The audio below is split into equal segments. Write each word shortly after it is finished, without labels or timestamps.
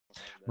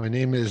My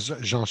name is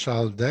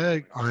Jean-Charles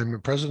Degg. I'm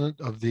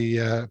president of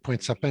the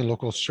Pointe-Sapin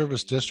Local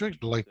Service District.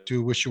 I'd like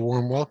to wish you a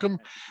warm welcome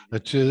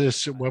to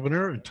this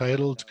webinar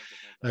entitled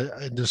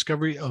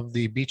Discovery of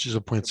the Beaches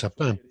of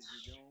Pointe-Sapin.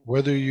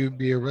 Whether you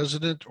be a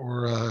resident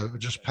or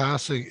just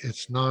passing,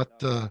 it's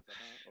not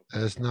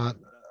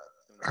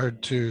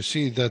hard to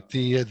see that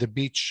the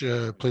beach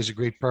plays a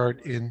great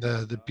part in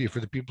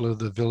for the people of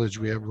the village.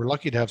 We're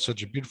lucky to have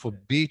such a beautiful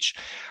beach.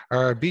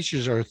 Our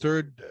beaches are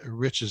third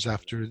richest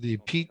after the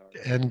peat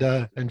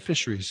and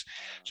fisheries.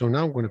 So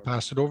now I'm going to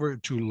pass it over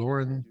to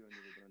Lauren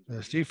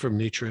Steve from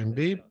Nature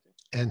NB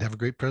and have a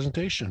great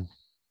presentation.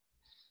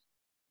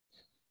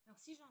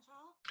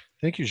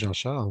 Thank you,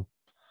 Jean-Charles.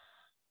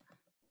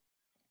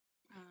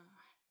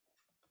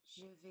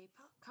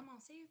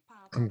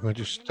 I'm going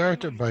to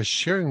start by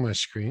sharing my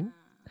screen.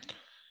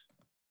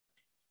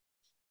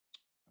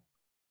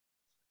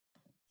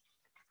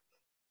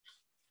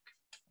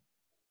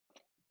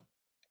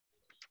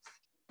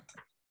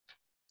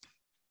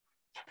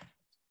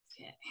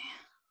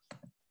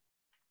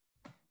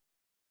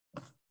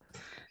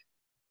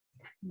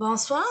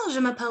 Bonsoir, je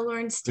m'appelle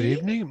Lauren Good Steve.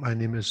 evening. My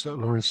name is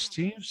Lauren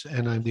Steves,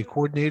 and I'm the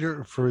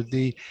coordinator for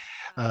the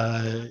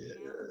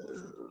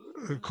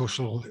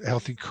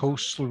healthy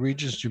coastal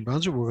regions, New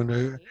Brunswick. We're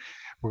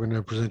going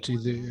to present to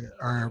you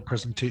our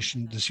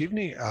presentation this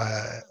evening,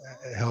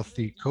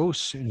 healthy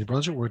coasts in New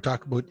Brunswick. We're going to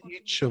talk about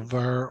each of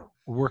our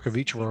work of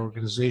each of our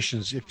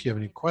organizations. If you have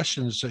any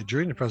questions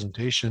during the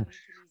presentation,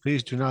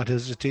 please do not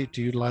hesitate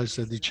to utilize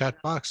the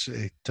chat box.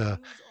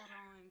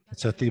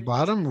 It's at the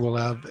bottom. We'll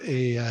have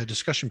a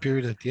discussion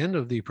period at the end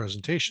of the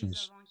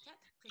presentations.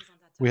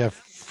 We have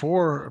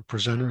 4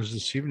 presenters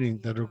this evening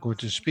that are going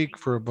to speak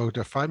for about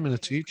 5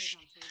 minutes each,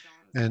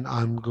 and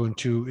I'm going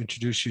to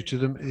introduce you to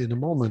them in a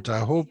moment. I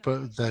hope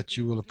that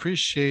you will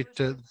appreciate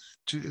the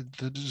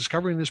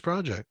discovering this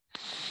project.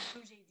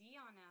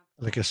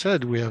 Like I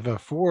said, we have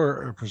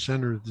 4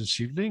 presenters this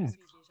evening.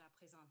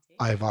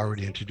 I've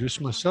already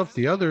introduced myself.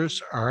 The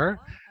others are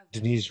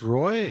Denise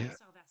Roy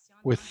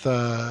with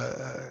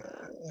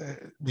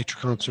Nature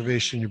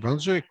Conservation New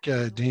Brunswick,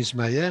 Denise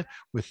Maillet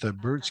with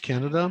Birds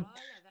Canada,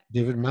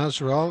 David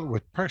Mazeral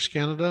with Parks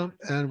Canada,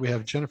 and we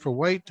have Jennifer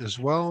White as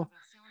well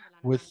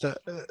with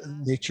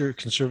Nature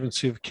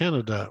Conservancy of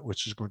Canada,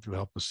 which is going to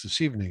help us this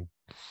evening.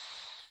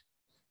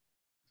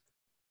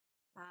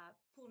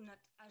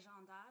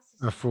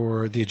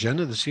 For the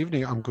agenda this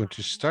evening, I'm going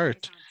to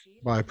start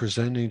by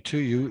presenting to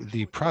you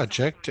the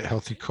project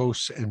Healthy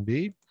Coasts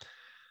NB.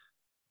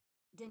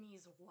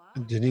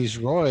 Denise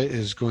Roy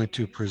is going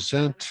to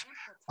present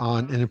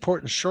on an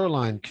important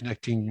shoreline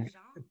connecting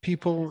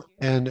people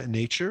and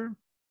nature.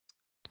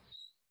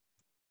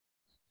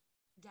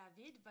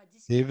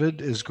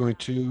 David is going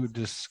to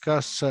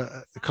discuss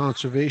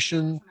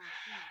conservation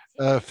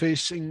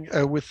facing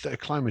with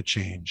climate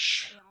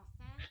change.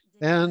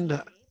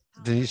 And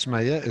Denise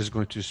Maillet is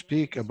going to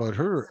speak about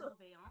her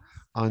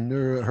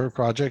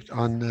project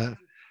on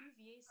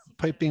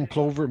piping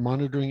plover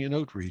monitoring and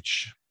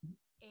outreach.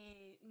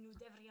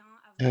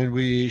 And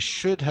we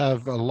should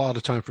have a lot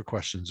of time for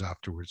questions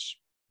afterwards.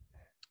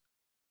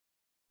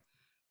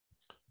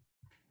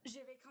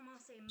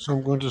 So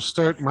I'm going to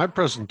start my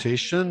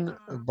presentation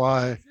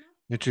by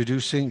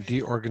introducing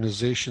the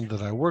organization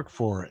that I work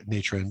for,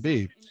 Nature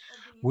NB.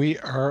 We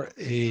are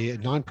a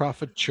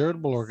nonprofit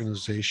charitable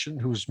organization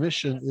whose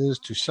mission is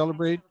to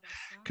celebrate,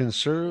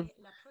 conserve,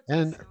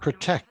 and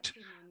protect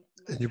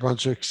New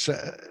Brunswick's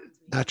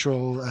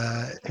natural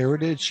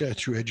heritage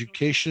through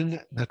education,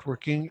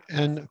 networking,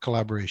 and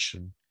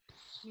collaboration.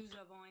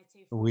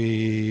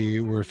 We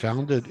were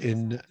founded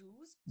in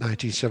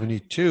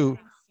 1972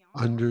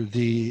 under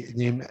the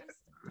name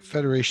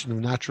Federation of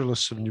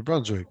Naturalists of New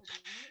Brunswick.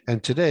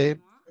 And today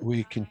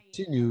we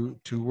continue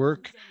to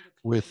work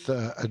with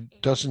a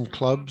dozen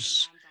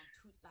clubs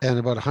and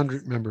about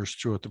 100 members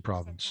throughout the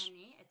province.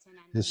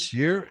 This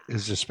year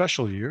is a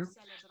special year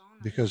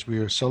because we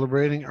are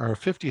celebrating our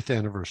 50th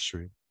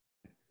anniversary.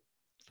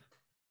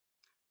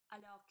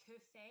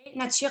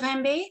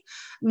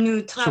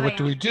 So what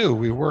do?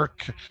 We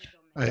work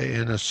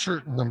in a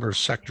certain number of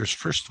sectors.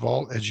 First of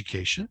all,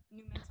 education.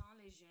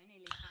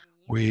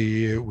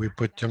 We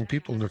put young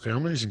people and their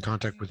families in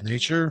contact with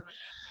nature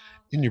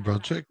in New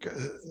Brunswick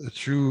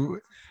through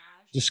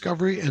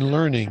discovery and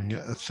learning,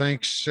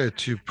 thanks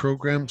to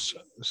programs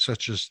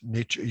such as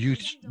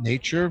Youth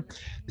Nature.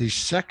 The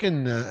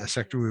second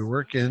sector we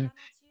work in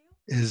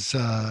is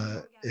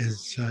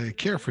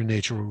care for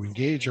nature, where we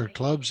engage our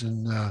clubs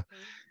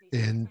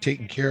in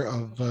taking care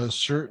of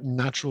certain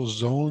natural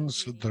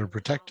zones that are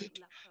protected,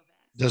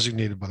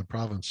 designated by the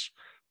province.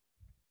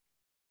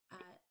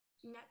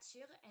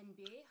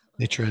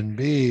 Nature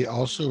NB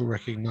also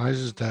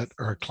recognizes that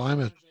our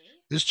climate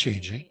is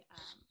changing.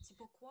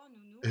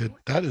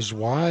 That is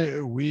why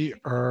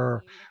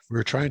we're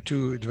trying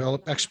to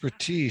develop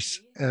expertise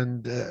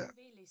and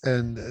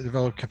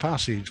develop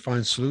capacity to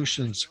find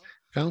solutions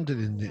found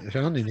in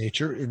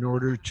nature in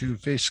order to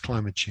face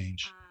climate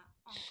change,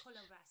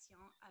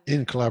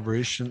 in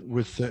collaboration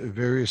with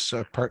various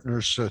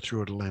partners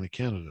throughout Atlantic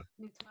Canada.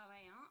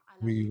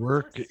 We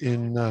work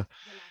in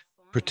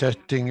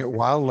protecting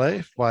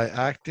wildlife by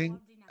acting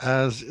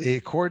as a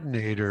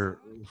coordinator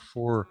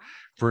for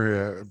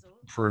for uh,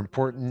 for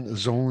important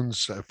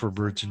zones for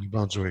birds in New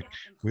Brunswick.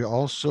 We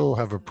also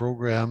have a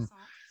program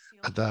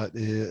that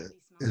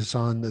is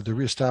on the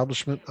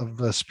reestablishment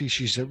of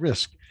species at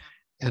risk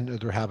and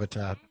their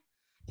habitat.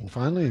 And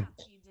finally,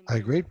 a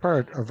great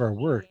part of our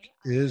work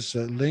is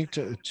linked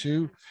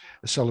to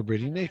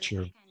celebrating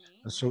nature.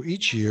 So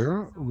each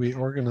year we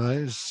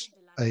organize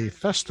a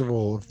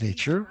festival of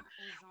nature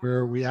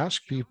where we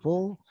ask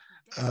people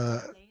uh,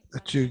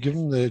 to give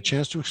them the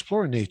chance to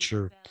explore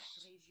nature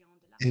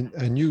in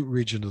a new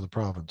region of the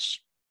province.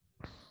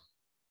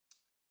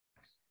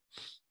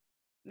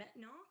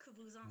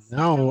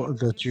 Now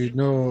that you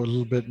know a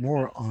little bit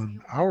more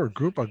on our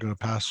group, I'm going to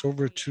pass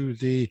over to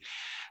the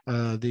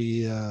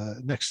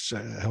next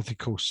Healthy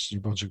Coast New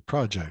Brunswick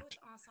project.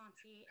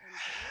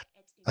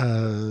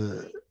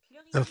 Uh,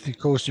 Healthy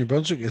Coast New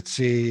Brunswick, it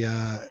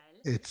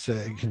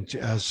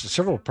has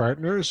several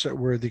partners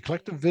where the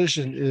collective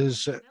vision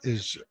is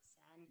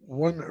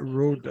one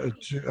road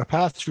to a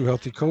path through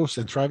healthy coasts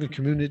and thriving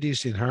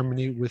communities in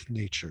harmony with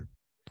nature.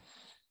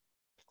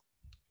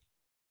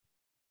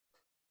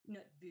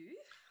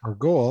 Our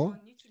goal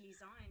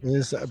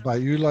is by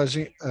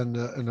utilizing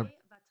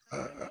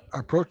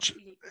approach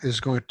is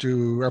going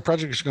to our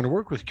project is going to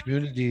work with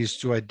communities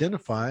to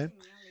identify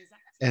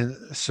and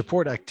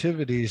support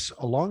activities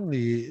along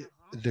the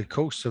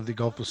coast of the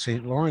Gulf of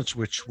St. Lawrence,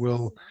 which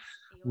will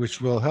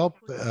help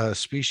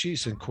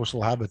species and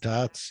coastal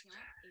habitats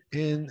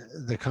in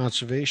the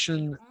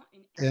conservation,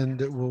 and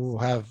it will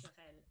have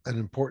an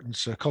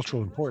importance,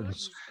 cultural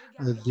importance.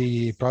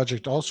 The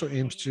project also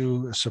aims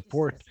to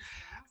support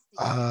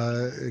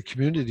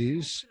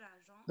communities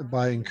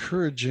by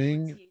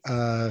encouraging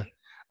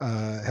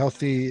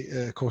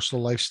healthy coastal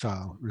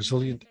lifestyle,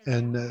 resilient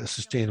and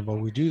sustainable.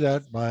 We do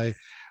that by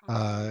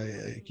uh,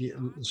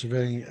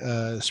 surveying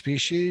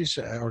species,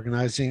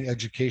 organizing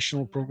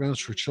educational programs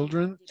for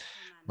children,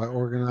 by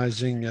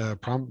organizing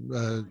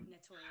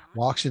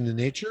walks in the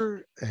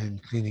nature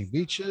and cleaning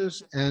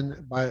beaches,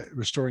 and by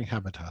restoring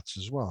habitats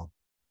as well.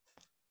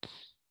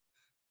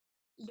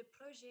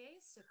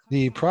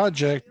 The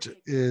project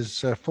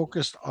is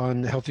focused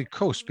on healthy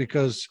coasts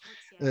because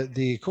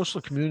the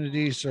coastal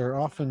communities are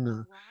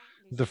often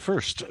the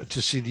first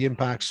to see the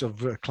impacts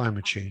of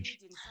climate change,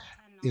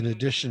 in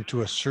addition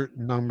to a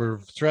certain number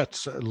of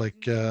threats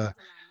the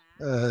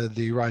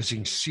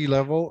rising sea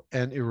level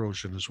and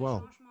erosion as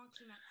well.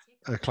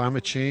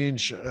 Climate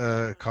change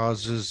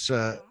causes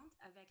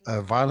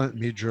violent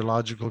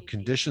meteorological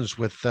conditions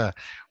with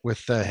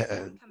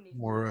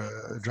more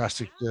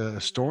drastic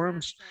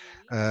storms.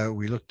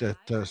 We looked at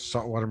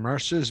saltwater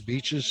marshes,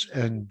 beaches,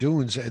 and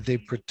dunes. They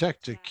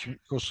protect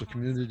coastal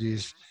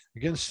communities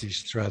against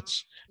these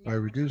threats by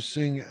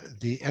reducing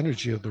the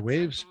energy of the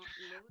waves,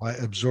 by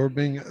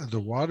absorbing the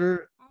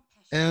water,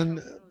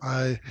 and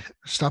by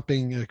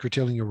stopping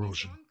curtailing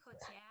erosion.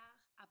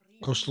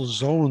 Coastal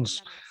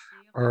zones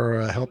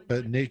are help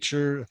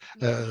nature,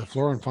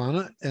 flora and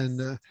fauna,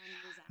 and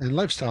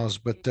lifestyles,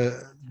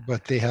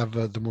 but they have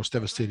the most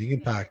devastating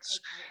impacts.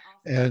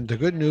 And the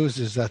good news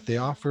is that they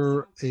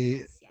offer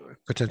a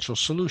potential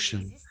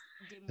solution.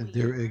 And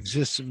there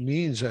exists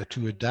means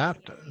to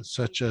adapt,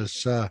 such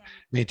as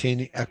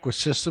maintaining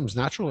ecosystems,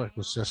 natural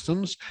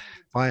ecosystems,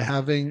 by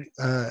having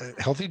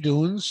healthy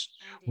dunes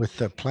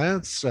with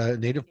plants,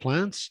 native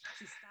plants,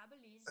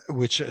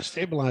 which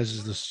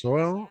stabilizes the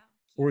soil,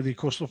 or the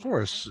coastal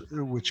forests,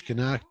 which can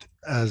act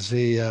as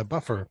a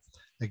buffer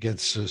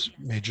against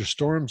major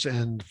storms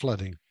and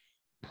flooding.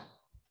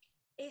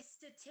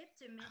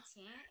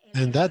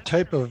 And that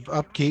type of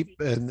upkeep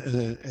and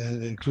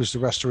includes the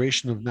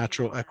restoration of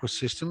natural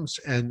ecosystems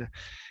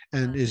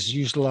and is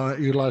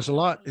utilized a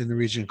lot in the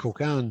region.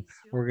 Kokan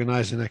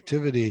organize an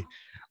activity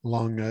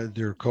along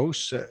their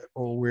coasts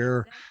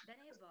or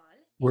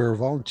where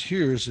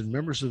volunteers and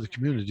members of the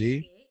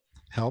community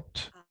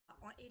helped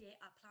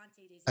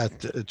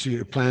at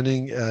to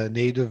planting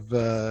native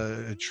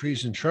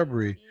trees and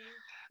shrubbery,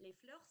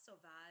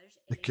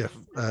 like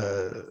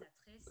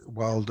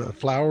wild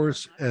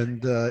flowers,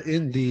 and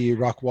in the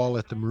rock wall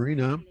at the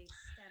marina,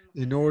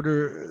 in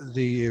order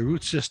the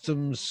root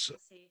systems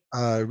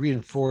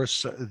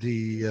reinforce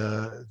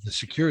the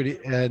security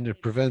and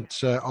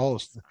prevent all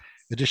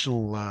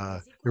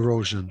additional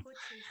erosion.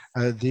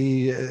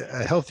 The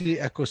healthy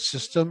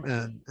ecosystem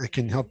and it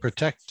can help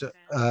protect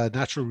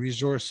natural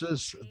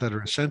resources that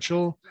are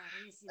essential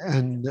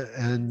and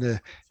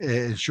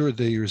ensure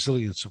the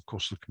resilience of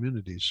coastal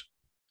communities.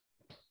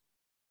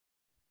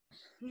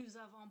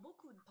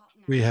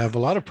 We have a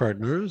lot of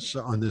partners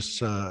on this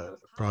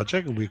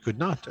project, and we could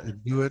not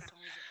do it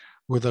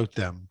without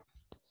them.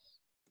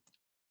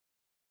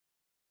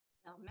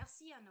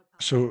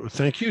 So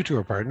thank you to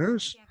our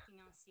partners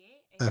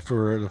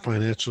for the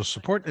financial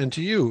support and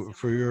to you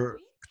for your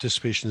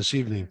participation this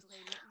evening.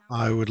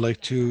 I would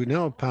like to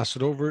now pass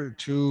it over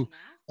to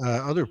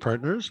other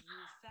partners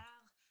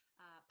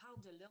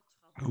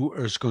who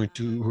are going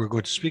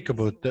to speak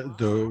about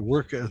the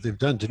work they've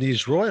done.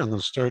 Denise Roy, I'm going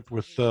to start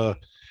with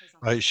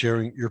by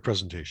sharing your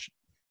presentation.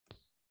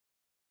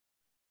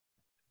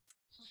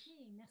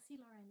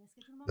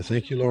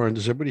 Thank you, Lauren.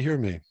 Does everybody hear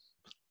me?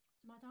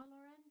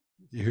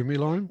 You hear me,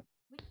 Lauren?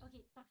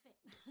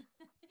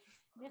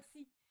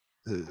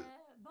 Uh,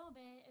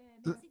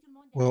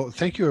 well,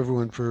 thank you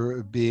everyone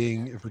for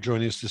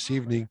joining us this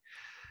evening.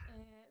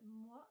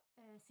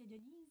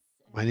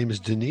 My name is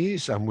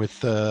Denise. I'm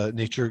with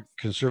Nature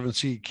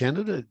Conservancy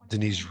Canada,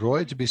 Denise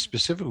Roy to be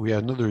specific. We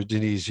have another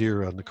Denise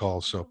here on the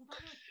call. So,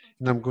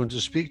 and I'm going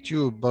to speak to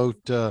you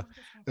about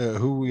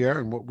who we are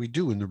and what we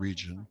do in the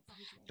region.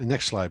 The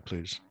next slide,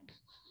 please.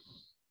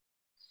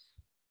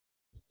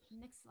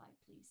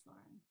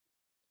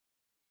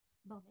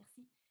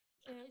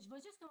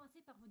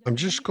 I'm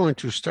just going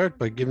to start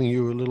by giving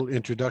you a little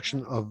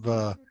introduction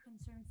of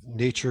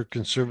Nature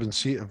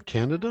Conservancy of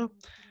Canada,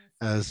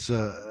 as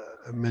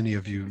many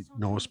of you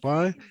know us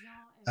by.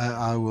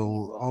 I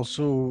will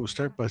also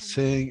start by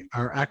saying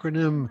our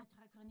acronym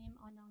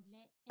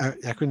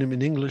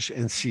in English,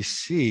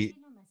 NCC,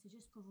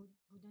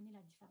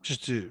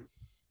 just to,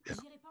 yeah.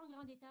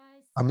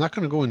 I'm not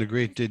going to go into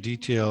great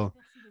detail.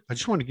 I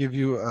just want to give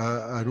you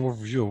an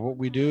overview of what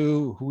we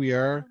do, who we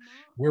are,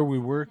 where we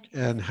work,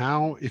 and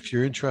how, if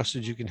you're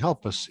interested, you can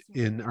help us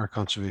in our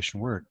conservation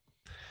work.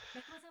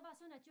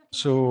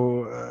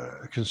 So,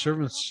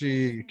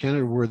 Conservancy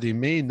Canada, we're the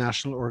main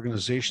national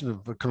organization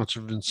of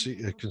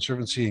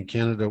conservancy in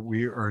Canada.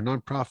 We are a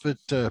nonprofit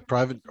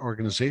private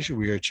organization.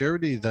 We are a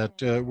charity that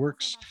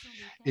works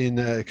in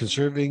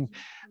conserving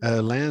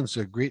lands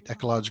of great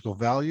ecological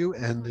value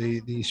and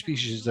the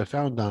species that are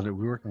found on it.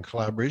 We work in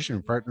collaboration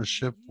and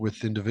partnership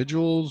with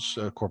individuals,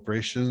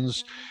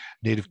 corporations,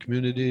 Native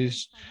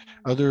communities,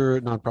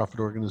 other nonprofit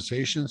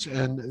organizations,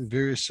 and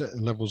various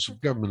levels of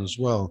government as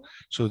well.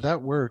 So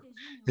that work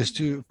is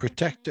to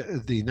protect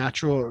the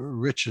natural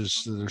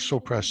riches that are so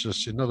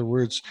precious. In other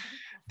words,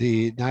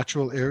 the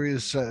natural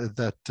areas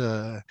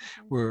that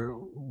were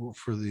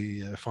for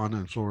the fauna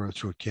and flora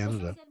throughout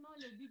Canada.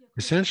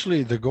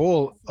 Essentially, the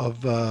goal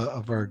of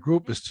our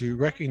group is to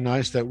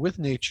recognize that with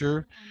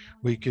nature,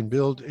 we can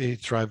build a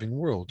thriving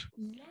world.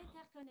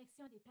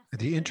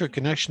 The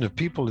interconnection of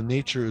people and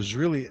nature is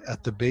really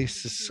at the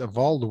basis of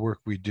all the work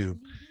we do.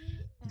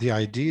 The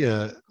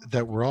idea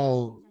that we're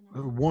all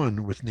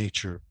one with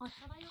nature.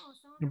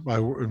 By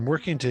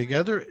working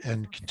together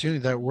and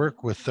continuing that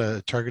work with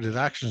targeted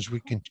actions, we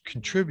can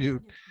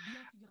contribute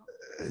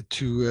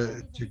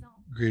to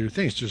greater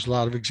things. There's a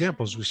lot of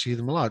examples. We see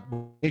them a lot.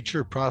 When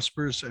nature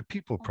prospers,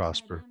 people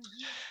prosper.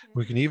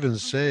 We can even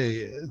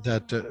say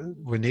that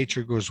when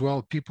nature goes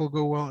well, people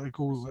go well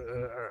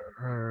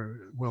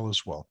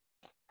as well.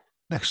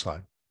 Next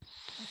slide.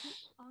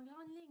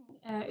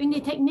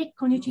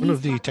 One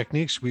of the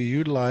techniques we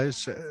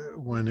utilize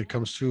when it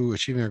comes to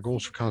achieving our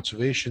goals for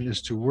conservation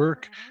is to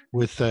work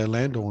with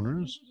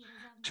landowners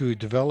to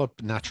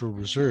develop natural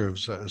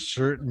reserves.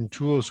 Certain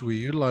tools we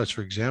utilize,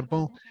 for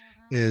example,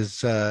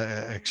 is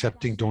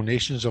accepting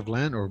donations of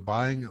land or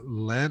buying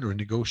land or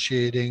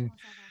negotiating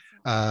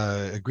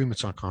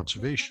agreements on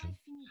conservation.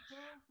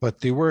 But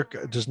the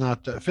work does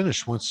not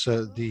finish once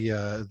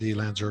the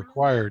lands are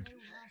acquired.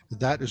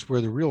 That is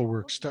where the real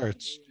work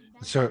starts.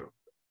 So,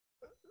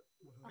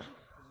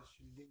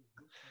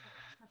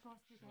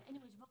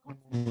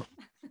 can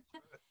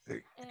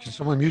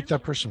someone mute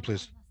that person,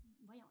 please?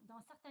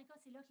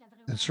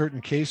 In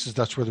certain cases,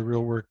 that's where the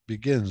real work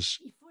begins.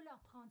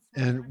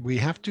 And we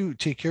have to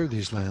take care of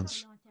these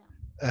lands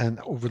and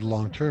over the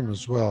long term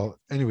as well.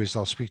 Anyways,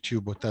 I'll speak to you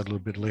about that a little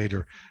bit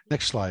later.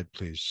 Next slide,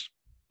 please.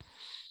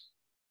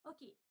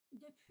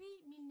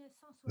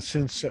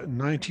 Since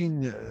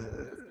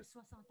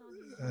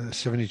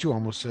 1972,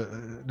 almost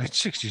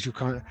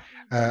 1962,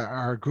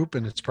 our group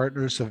and its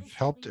partners have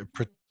helped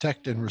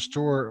protect and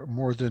restore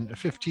more than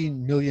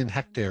 15 million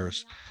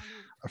hectares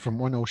from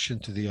one ocean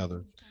to the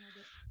other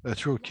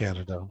throughout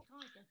Canada.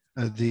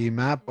 The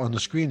map on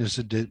the screen is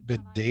a bit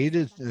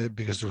dated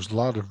because there was a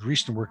lot of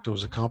recent work that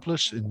was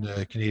accomplished in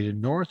the Canadian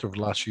North over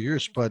the last few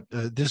years, but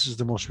this is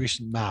the most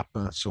recent map,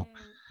 so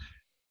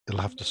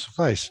it'll have to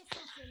suffice.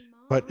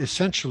 But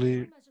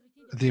essentially,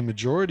 the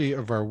majority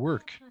of our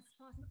work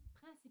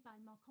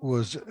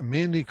was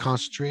mainly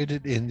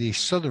concentrated in the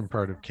southern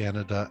part of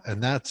Canada,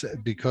 and that's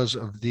because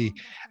of the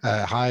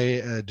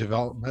high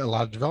development, a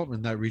lot of development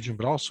in that region,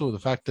 but also the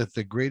fact that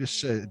the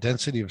greatest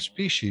density of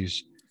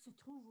species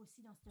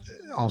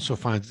also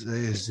finds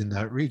is in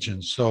that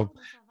region. So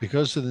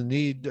because of the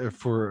need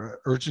for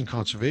urgent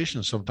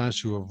conservation,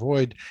 sometimes to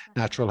avoid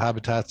natural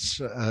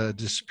habitats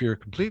disappear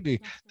completely,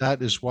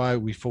 that is why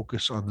we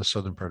focus on the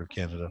southern part of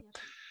Canada.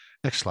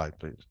 Next slide,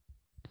 please.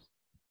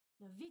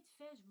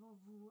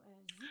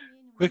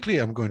 Quickly,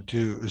 I'm going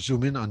to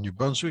zoom in on New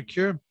Brunswick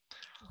here.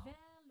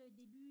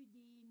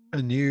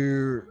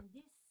 Near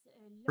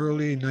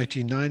early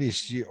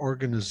 1990s, the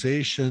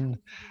organization,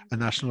 a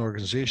national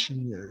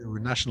organization,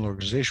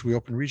 we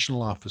opened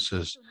regional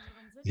offices.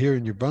 Here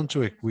in New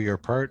Brunswick, we are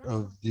part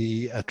of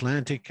the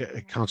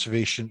Atlantic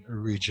Conservation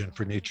Region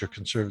for Nature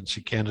Conservancy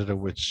Canada,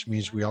 which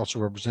means we also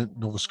represent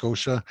Nova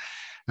Scotia,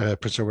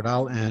 Prince Edward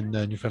Island,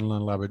 and Newfoundland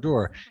and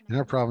Labrador. In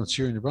our province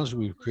here in New Brunswick,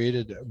 we've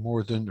created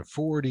more than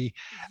 40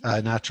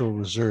 natural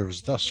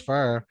reserves thus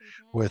far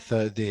with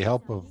the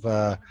help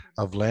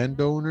of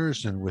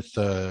landowners and with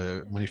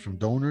money from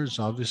donors,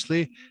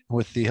 obviously, and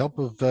with the help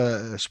of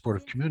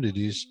supportive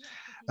communities.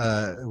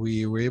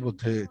 We were able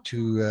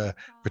to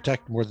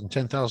protect more than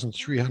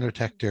 10,300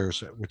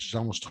 hectares, which is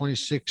almost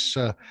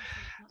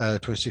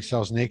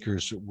 26,000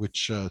 acres,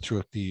 which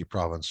throughout the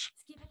province.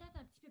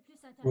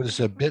 What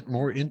is a bit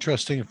more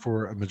interesting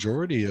for a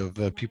majority of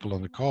people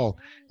on the call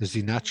is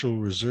the natural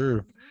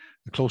reserve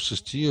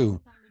closest to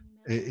you,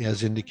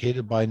 as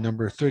indicated by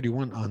number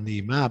 31 on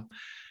the map,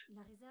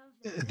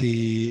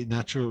 the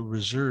natural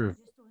reserve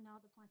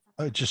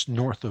just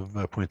north of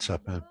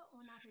Pointe-Sapin.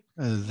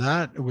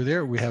 That over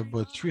there, we have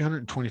about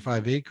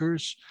 325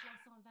 acres,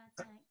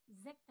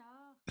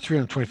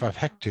 325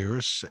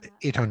 hectares,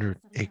 800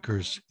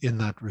 acres in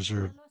that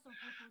reserve.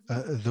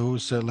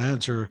 Those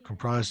lands are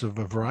comprised of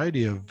a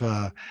variety of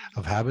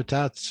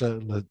habitats,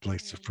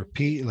 like for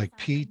peat, like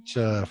peat,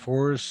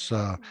 forests,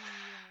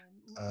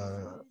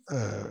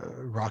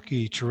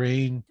 rocky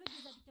terrain,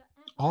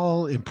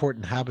 all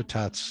important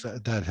habitats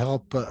that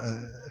help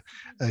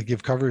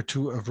give cover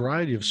to a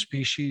variety of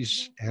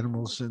species,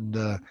 animals, and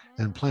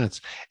plants.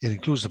 It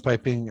includes the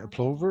piping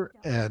plover,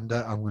 and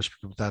I'm going to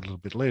speak about that a little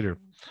bit later.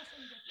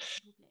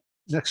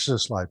 Next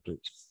slide, please.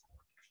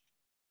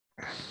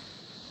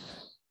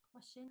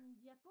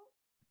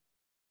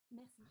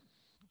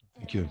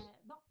 Thank you.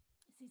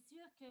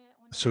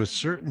 So it's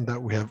certain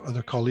that we have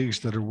other colleagues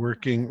that are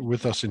working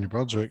with us in New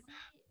Brunswick.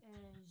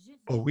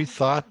 Well, we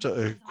thought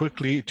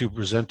quickly to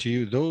present to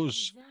you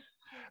those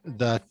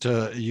that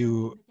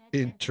you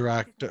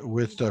interact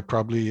with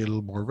probably a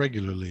little more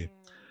regularly,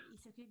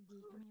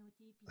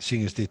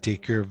 seeing as they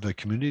take care of the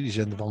communities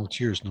and the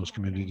volunteers in those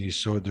communities.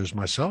 So there's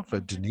myself,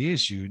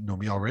 Denise, you know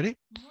me already.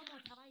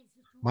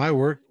 My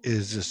work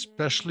is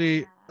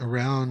especially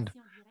around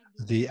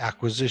the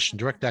acquisition,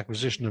 direct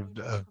acquisition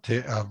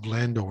of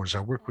landowners.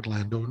 I work with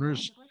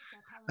landowners.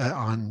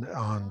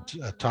 On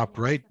top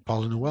right,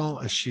 Paula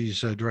Noel,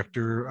 she's a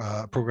director,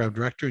 program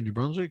director in New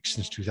Brunswick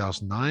since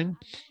 2009.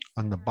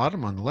 On the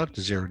bottom, on the left,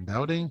 is Aaron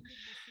Dowding.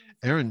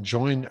 Aaron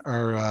joined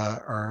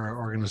our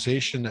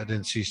organization at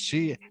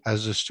NCC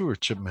as a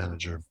stewardship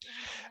manager.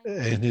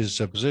 In his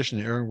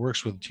position, Aaron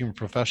works with a team of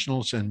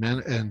professionals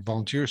and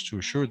volunteers to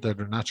assure that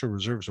our natural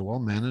reserves are well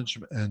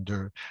managed and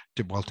are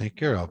well taken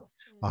care of.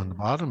 On the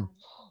bottom,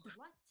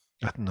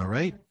 on the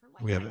right,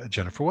 we have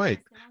Jennifer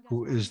White,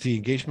 who is the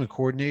engagement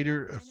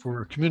coordinator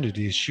for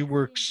communities. She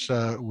works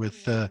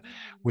with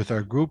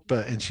our group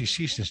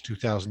NCC since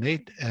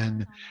 2008,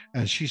 and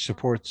she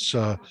supports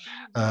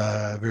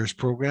various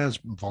programs,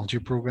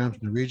 volunteer programs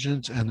in the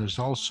regions, and there's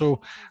also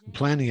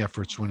planning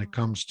efforts when it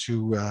comes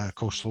to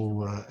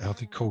coastal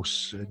healthy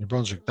coasts in New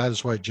Brunswick. That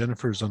is why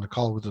Jennifer is on the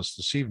call with us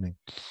this evening.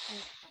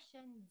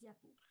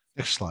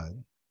 Next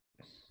slide.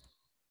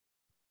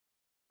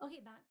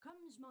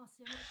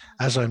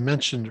 As I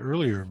mentioned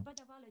earlier,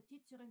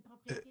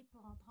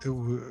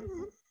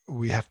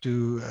 we have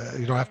to,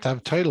 you don't have to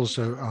have titles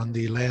on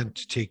the land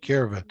to take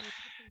care of it.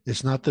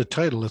 It's not the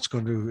title that's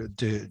going to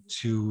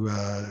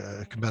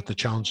combat the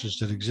challenges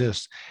that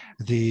exist.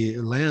 The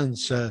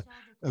lands,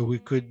 we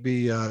could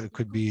be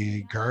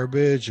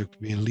garbage, it could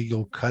be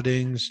illegal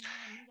cuttings,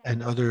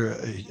 and other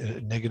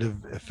negative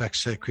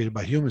effects created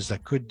by humans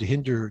that could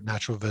hinder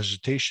natural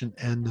vegetation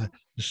and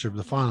disturb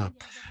the fauna.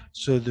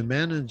 So the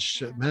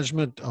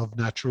management of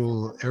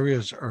natural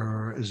areas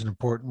is an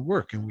important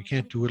work, and we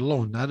can't do it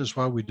alone. That is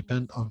why we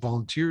depend on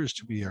volunteers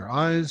to be our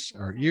eyes,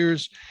 our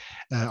ears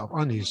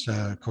on these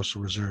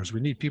coastal reserves.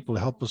 We need people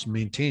to help us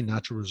maintain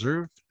natural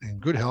reserve in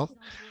good health,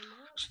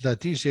 so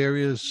that these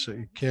areas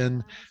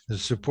can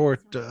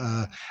support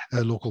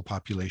local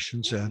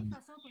populations and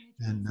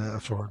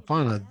flora and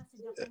fauna.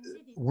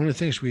 One of the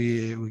things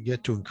we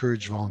get to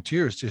encourage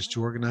volunteers is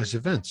to organize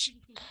events,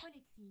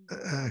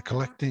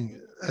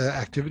 collecting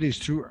activities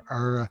through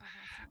our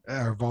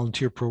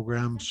volunteer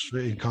programs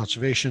in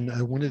conservation.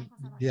 One of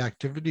the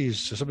activities,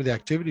 some of the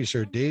activities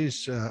are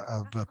days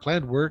of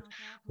planned work,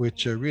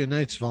 which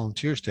reunites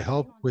volunteers to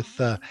help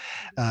with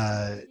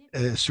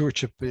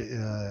stewardship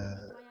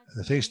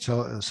things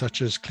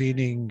such as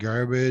cleaning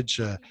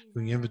garbage,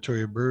 doing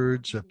inventory of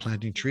birds,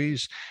 planting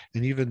trees,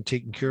 and even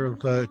taking care of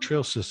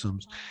trail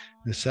systems.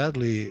 And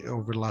sadly,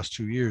 over the last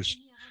 2 years,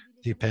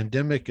 the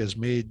pandemic has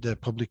made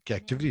public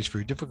activities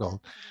very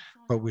difficult,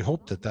 but we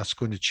hope that that's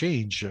going to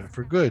change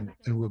for good,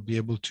 and we'll be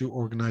able to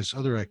organize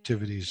other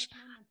activities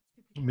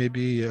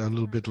maybe a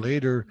little bit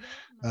later,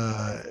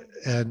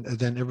 and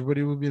then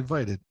everybody will be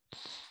invited.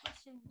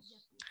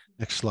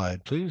 Next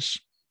slide, please.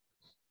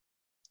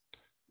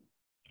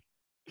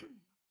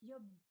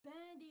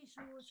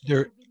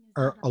 There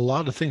are a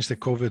lot of things that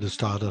COVID has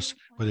taught us,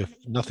 but if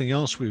nothing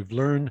else, we've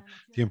learned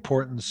the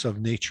importance of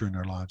nature in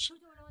our lives.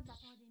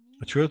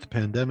 Throughout the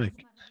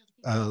pandemic,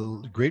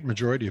 a great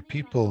majority of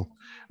people,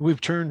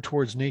 we've turned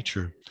towards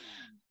nature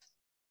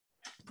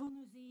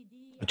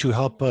to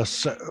help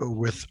us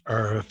with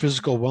our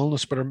physical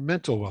wellness, but our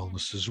mental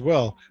wellness as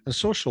well, and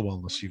social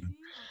wellness even.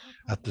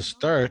 At the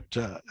start,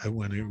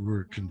 when we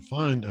were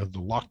confined of the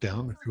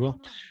lockdown, if you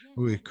will,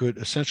 we could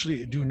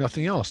essentially do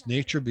nothing else.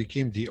 Nature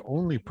became the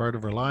only part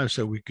of our lives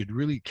that we could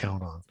really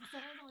count on.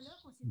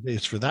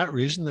 It's for that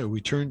reason that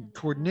we turn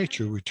toward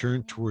nature. We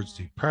turn towards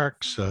the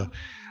parks,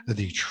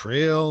 the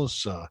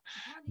trails,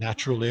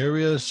 natural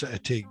areas,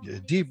 take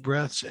deep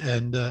breaths,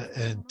 and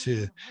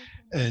to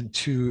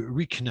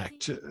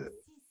reconnect.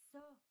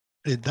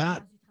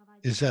 That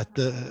is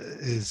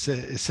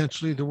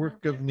essentially the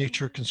work of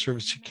Nature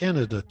Conservancy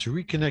Canada to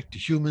reconnect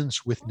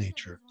humans with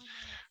nature.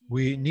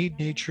 We need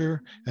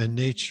nature, and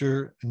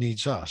nature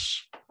needs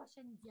us.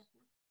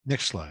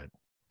 Next slide.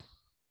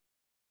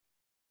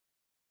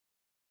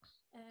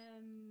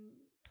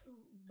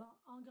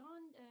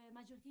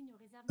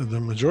 The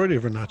majority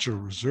of our natural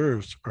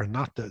reserves are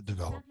not that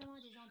developed.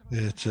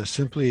 It's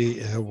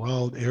simply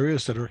wild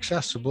areas that are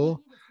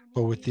accessible,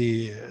 but with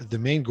the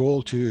main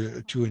goal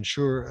to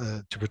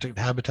ensure to protect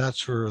habitats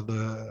for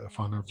the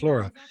fauna and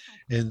flora.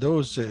 In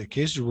those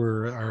cases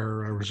where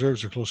our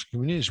reserves are close to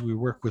communities, we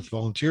work with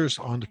volunteers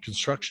on the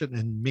construction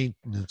and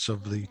maintenance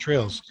of the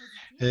trails.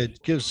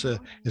 It gives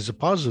is a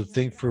positive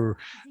thing for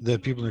the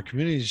people in the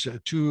communities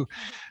to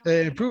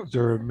improve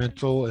their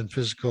mental and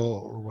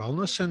physical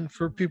wellness, and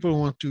for people who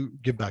want to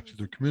give back to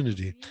their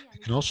community.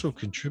 It can also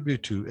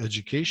contribute to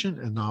education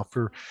and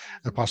offer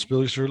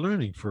possibilities for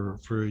learning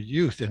for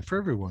youth and for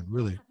everyone,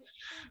 really.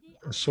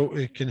 So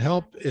it can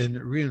help in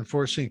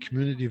reinforcing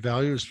community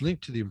values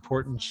linked to the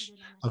importance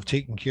of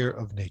taking care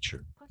of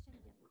nature.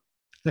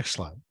 Next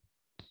slide.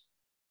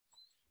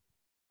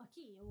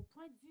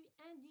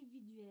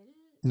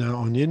 Now,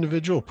 on the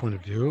individual point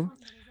of view,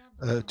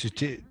 to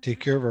take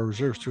care of our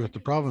reserves throughout the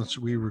province,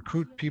 we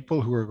recruit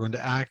people who are going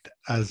to act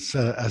as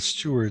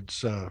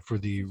stewards for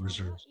the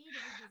reserves.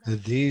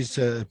 These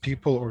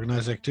people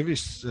organize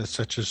activities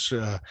such as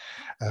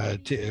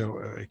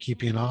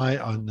keeping an eye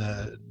on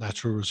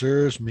natural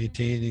reserves,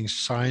 maintaining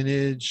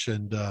signage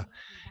and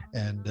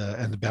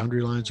the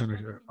boundary lines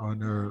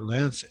on our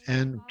lands,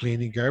 and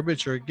cleaning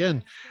garbage, or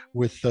again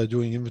with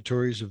doing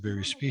inventories of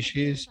various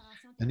species.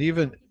 And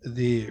even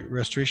the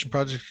restoration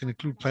project can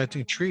include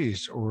planting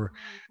trees or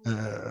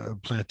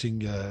planting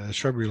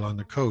shrubbery along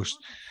the coast.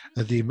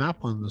 The map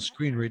on the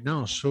screen right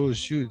now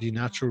shows you the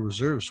natural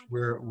reserves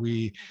where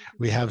we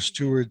have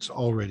stewards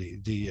already.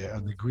 The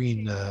on the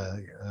green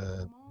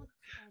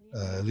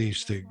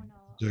leaves,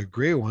 the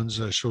gray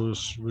ones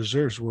shows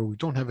reserves where we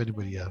don't have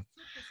anybody yet.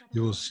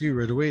 You will see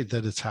right away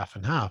that it's half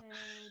and half.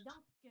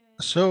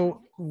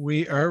 So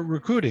we are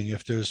recruiting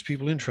if there's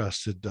people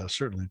interested,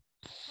 certainly.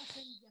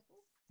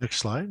 Next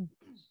slide.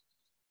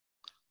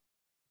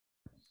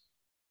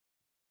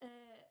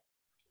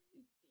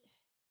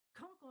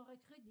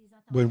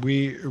 When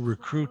we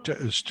recruit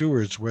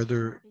stewards,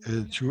 whether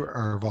through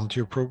our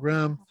volunteer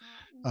program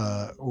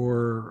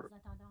or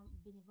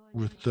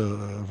with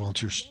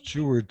volunteer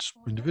stewards,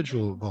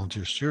 individual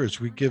volunteer stewards,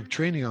 we give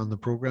training on the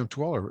program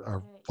to all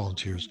our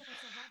volunteers.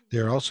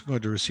 They're also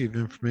going to receive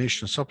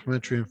information,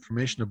 supplementary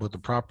information about the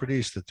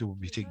properties that they will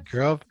be taking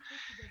care of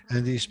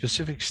and the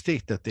specific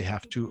state that they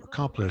have to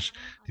accomplish.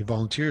 The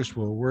volunteers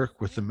will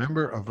work with a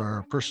member of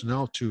our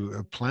personnel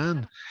to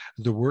plan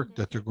the work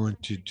that they're going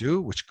to do,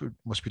 which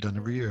must be done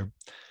every year.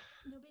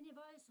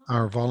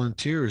 Our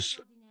volunteers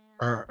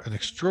are an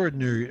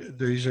extraordinary,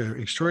 these are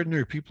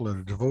extraordinary people that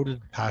are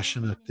devoted,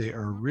 passionate. They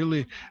are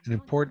really an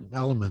important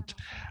element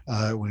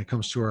when it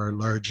comes to our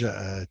large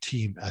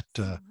team at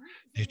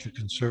Nature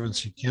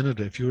Conservancy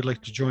Canada. If you would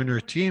like to join our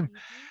team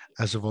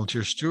as a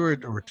volunteer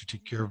steward or to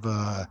take care of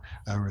a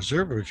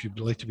reserve, or if you'd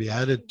like to be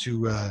added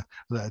to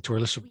our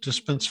list of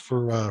participants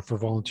for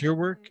volunteer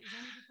work,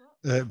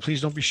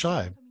 please don't be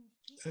shy.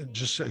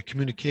 Just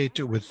communicate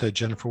with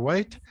Jennifer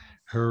White.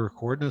 Her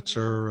coordinates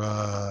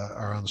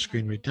are on the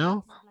screen right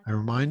now. I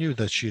remind you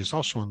that she is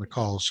also on the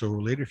call. So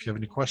later, if you have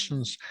any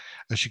questions,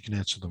 she can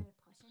answer them.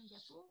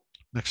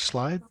 Next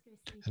slide.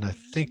 And I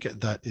think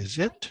that is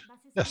it.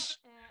 Yes,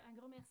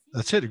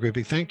 that's it. A great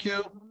big thank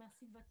you.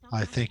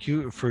 I thank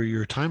you for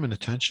your time and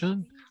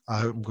attention.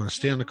 I'm going to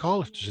stay on the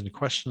call if there's any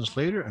questions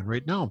later. And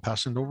right now, I'm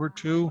passing it over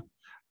to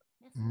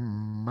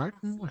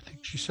Martin, I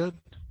think she said.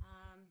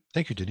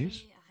 Thank you,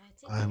 Denise.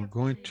 I'm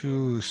going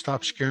to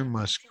stop sharing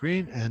my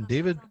screen, and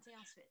David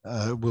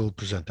will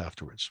present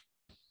afterwards.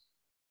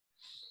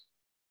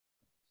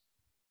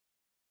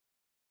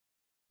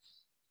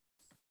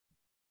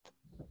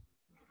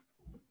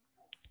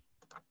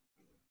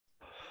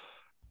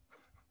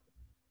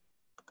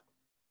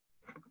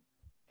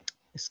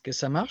 Est-ce que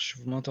ça marche?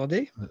 Vous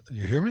m'entendez?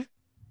 You hear me?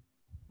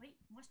 Oui,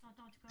 moi je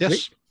t'entends en tout cas.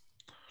 Yes. Oui.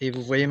 Et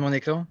vous voyez mon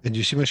écran? And do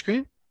you see my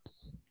screen?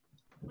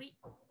 Oui.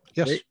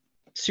 Yes. Oui.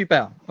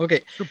 Super,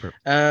 OK. Super.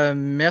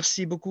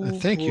 Merci beaucoup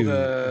Thank you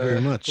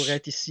very pour much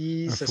être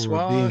ici ce for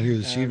soir. being here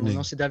this Mon evening.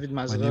 nom, c'est David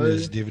My name Mazerol.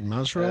 is David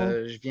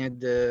Mazerol. Je viens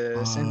de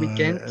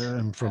Saint-Louis-de-Kent.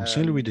 I'm from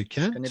Saint-Louis de Je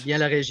Kent. connais bien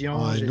la région.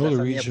 I J'ai de know la the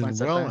famille à region well. I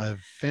Pointe-Sapin. have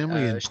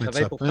family in Je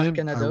travaille pour Parcs Pointe-Sapin. I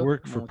Canada.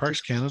 work for Mon Parks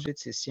titre tout de Canada. suite,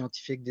 c'est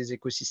scientifique des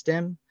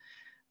écosystèmes.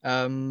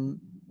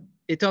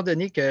 Étant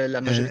donné que la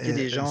majorité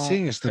des gens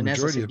Seeing as the connaissent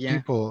majority assez of bien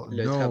people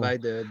le know travail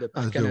de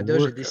Parcs the Canada,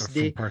 j'ai work from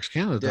décidé Parks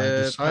Canada,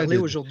 I de parler decided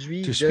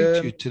aujourd'hui to speak to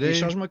you des today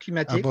changements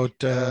climatiques, about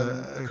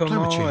climate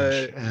comment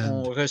change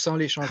on and ressent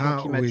les changements how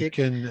we climatiques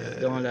can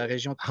dans la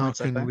région de how can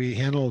Pointe-Sapin, we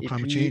handle et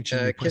climate puis change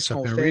in the qu'est-ce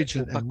qu'on Pointe-Sapin fait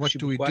region au parc and what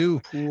do we Couchibuquois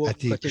do pour at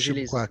the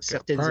protéger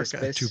certaines Park to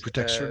espèces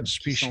protect certain qui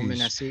sont species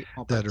menacées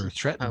en that are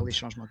partie par les threatened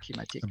changements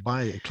climatiques.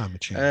 by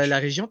climate change. La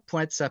région de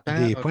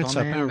Pointe-Sapin The a quand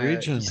Pointe-Sapin même,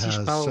 region ici je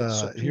has parle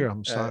here surtout,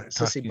 I'm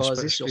ça c'est talking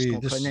basé sur ce especially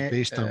qu'on this is connaît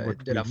based on what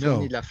de we la faune et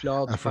know de la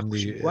flore du parc from the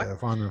Couchibuquois.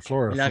 fauna and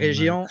flora Mais la from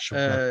région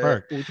Couchibuquois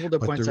Park. autour de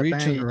But the Pointe-Sapin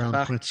region et du around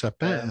parc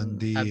Pointe-Sapin and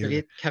the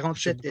abrite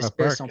 47 Couchibuquois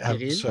espèces Park en has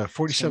péril. Ce qu'on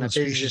 47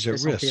 appelle les species at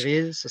espèces en risk.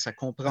 péril, ça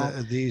comprend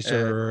These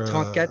are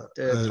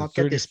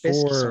 34 espèces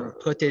qui sont 34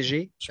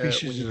 protégées au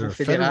species that niveau are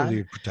fédéral,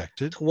 federally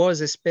protected, 3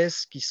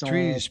 espèces qui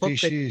three sont pas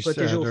species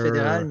protégées au that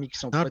fédéral, are mais qui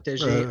sont not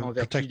protégées en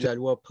vertu de protected la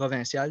loi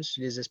provinciale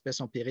sur les espèces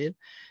en péril.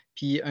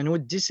 Puis un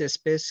autre 10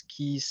 espèces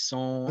qui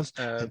sont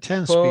and 10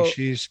 pas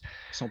species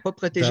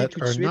protégées that tout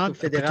de are suite au not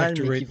fédéral,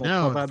 protected mais qui right vont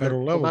now at the federal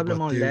level, but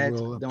probablement they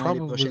l'être will dans les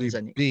probably prochaines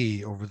années.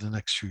 be over the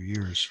next few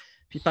years.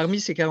 Puis parmi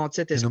ces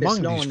 47 And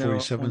among espèces-là, these on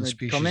 47 a quand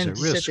species même at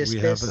 17 risk,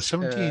 we have espèces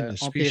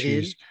 17 en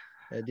péril, species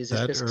des that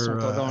espèces qui sont en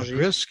are at danger,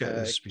 risk,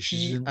 species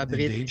qui in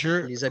abritent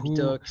danger, les who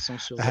habitats qui sont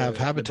sur have le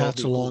bord habitats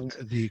des along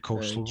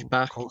côtes the du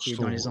parc et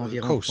dans les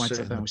environs de coasts in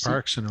Pointe-Sapin the aussi.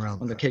 parks and around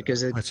On a quelques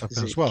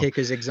Pointe-Sapin as well.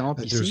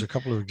 exemples There's ici. a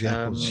couple of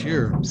examples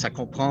here. Ça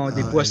comprend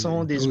des It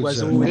poissons, des includes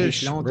oiseaux, des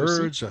fish, plantes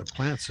aussi. birds,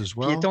 plants as Puis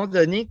well. étant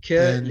donné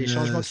que les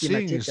changements And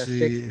seeing climatiques as the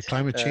affectent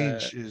climate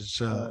change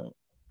is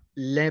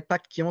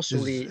l'impact qu'ils ont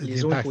sur the les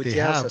zones impact they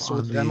côtières, ça have saute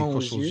on the vraiment aux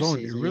coastal yeux. zone,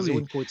 C'est it les really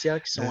zones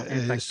côtières qui sont it's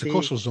the impactées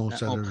coastal zones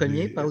that en are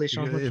premier par les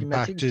changements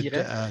climatiques, je impacted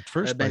dirais. at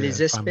first by Les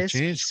climate espèces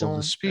change. Well,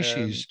 the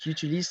species qui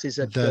utilisent ces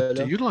that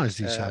habitats-là utilize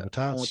these ont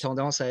habitats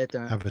tendance à être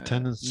have a menacées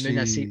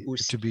tendency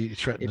aussi. to be Et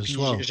threatened as puis,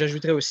 well.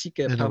 j'ajouterais aussi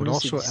que And I would parmi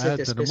ces also 17 add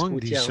that espèces among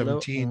these côtières-là,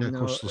 17 on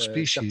coastal a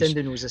species, certaines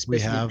de nos we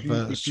espèces have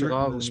les plus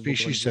rares certain au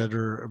species that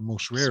Nouveau-Brunswick are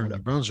most qui rare sont in là.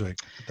 New Brunswick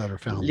that are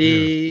found there.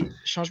 Les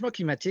changements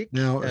climatiques,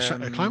 Now,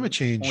 climate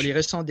on les change,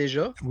 ressent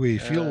déjà, we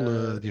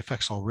feel the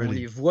effects on already.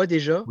 les voit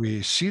déjà.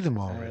 We see them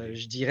already.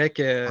 Je dirais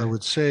que I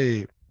would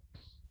say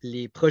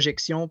les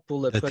projections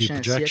pour le that the prochain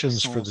siècle projections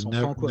for the sont pas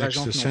next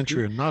encourageantes non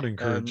century plus. are not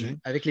encouraging.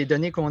 Avec les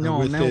données qu'on a en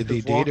With main, on peut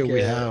the voir data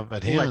we que have at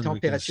pour la hand, we can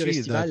température see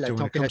estivale, that la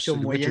when it comes température to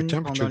the winter moyenne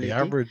pendant temperature, the l'été,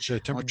 average en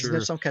temperature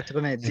in the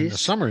 1990,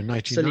 summer in ça,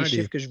 les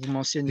chiffres 1990, que je vous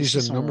mentionne these ici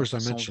are the numbers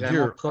I sont mentioned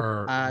vraiment here propres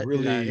are à la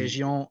really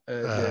région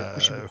de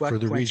Couchibuquois, for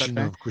the region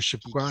Pointe-Sapin, of qui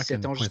Couchibuquois and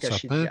s'étend jusqu'à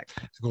Pointe-Sapin. Shediac.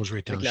 It goes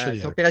right down to La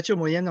Shediac. température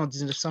moyenne en So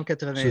the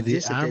 1990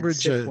 était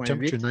average temperature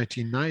 17,8. in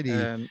 1990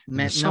 in the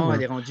Maintenant, elle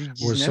summer est rendue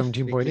was 19. Il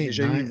y a 17.8.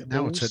 déjà eu une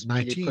Now it's at hausse. Puis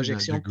les 19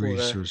 projections pour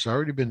degrees. So it's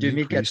already been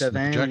increased. And the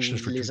 2080 ou projections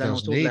for les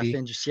alentours de la 2080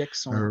 fin du siècle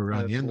sont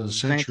around the end pour of the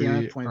century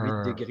 21,8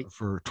 are degrés.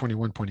 for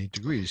 21.8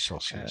 degrees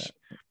Celsius.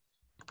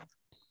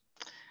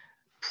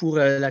 Pour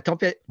la When it comes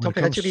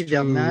température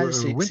hivernale, to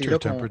c'est winter là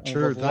qu'on va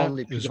temperature, voir that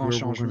les plus is grands where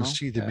we're going to changements.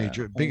 see the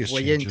On biggest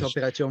voyait une changes.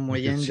 température We could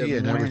moyenne de see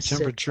an moins average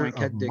temperature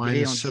 7,4 of degrés en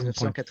minus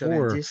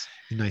 1990.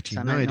 7.4 in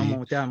Ça a maintenant 1990.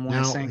 monté à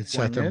moins Now it's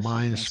at the 5,9. On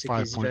minus sait que les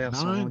hivers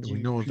sont 5.9. We rendus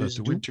know that plus the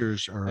doux.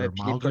 winters are Puis les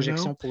milder now.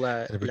 projections pour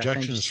la And the fin du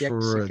projections siècle,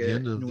 for c'est the que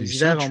end of nos the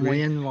hivers en century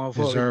moyenne vont is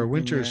avoir our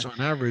winters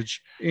on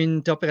average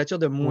une température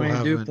de will moins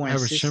have an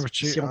average 2,6.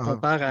 Puis si temperature on of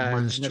compare à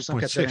minus 2.6. And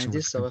 1990,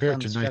 if ça we va faire compare une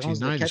to différence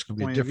de 1990, it's going to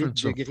be a 4,8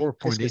 difference of degrés,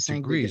 presque 4.8 5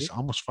 degrees, degrés,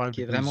 almost 5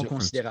 qui est degrees vraiment difference,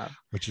 considérable.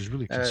 which is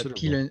really Puis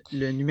considerable.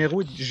 le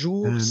numéro de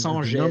jours And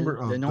sans the gel, number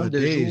le of nombre de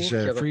days, jours qu'il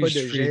n'y aura pas de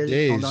freeze-free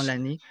gel pendant days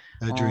l'année.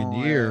 during the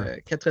En year.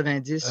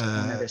 90,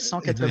 on avait In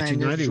 189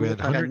 1990, we jours had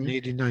par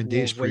année 189 où on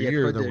days ne per voyait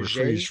year pas that de were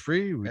gel.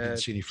 freeze-free. We didn't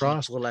see any Puis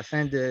frost. pour la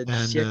fin du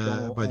And siècle,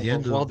 by on the va end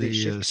voir of des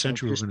chiffres the qui sont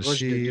century, we're plus going to proches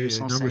de see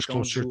numbers 250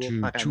 closer jours to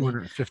par année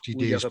 250 où il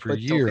n'y days aura per pas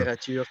de year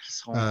températures qui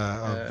seront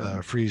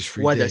of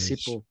freeze-free froides assez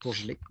days. pour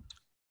geler.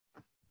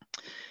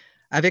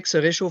 Avec ce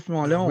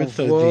réchauffement-là, on With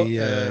voit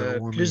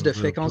warming plus de of the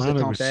fréquences de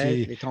planet, we tempêtes.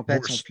 see Les tempêtes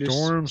more sont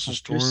storms. The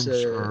storms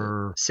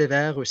are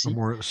sévères aussi.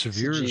 more Ici,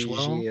 severe as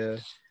well. j'ai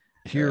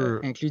Here,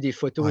 inclus des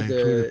photos I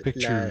included de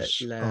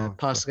pictures la of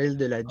passerelle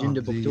de la dune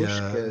de Bouctouche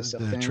que the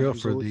certains trail vous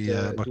for autres the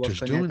doivent Bucktouch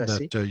connaître Dune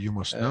assez. that you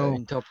must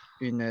know.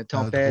 Une The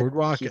tempête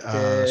boardwalk qui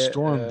était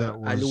storm that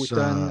à was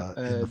l'automne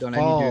in the dans l'année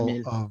fall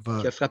 2000,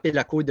 of qui a frappé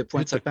la côte de hit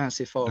Pointe-Sapin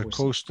assez fort the aussi.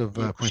 coast of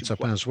Et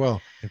Pointe-Sapin as well,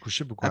 and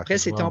Couchibuquois Après as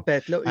ces well.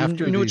 tempêtes-là,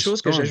 After une autre these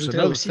chose que storms, j'ajouterais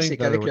another aussi, thing c'est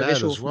that I qu'avec would le add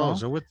as well réchauffement,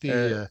 is with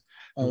the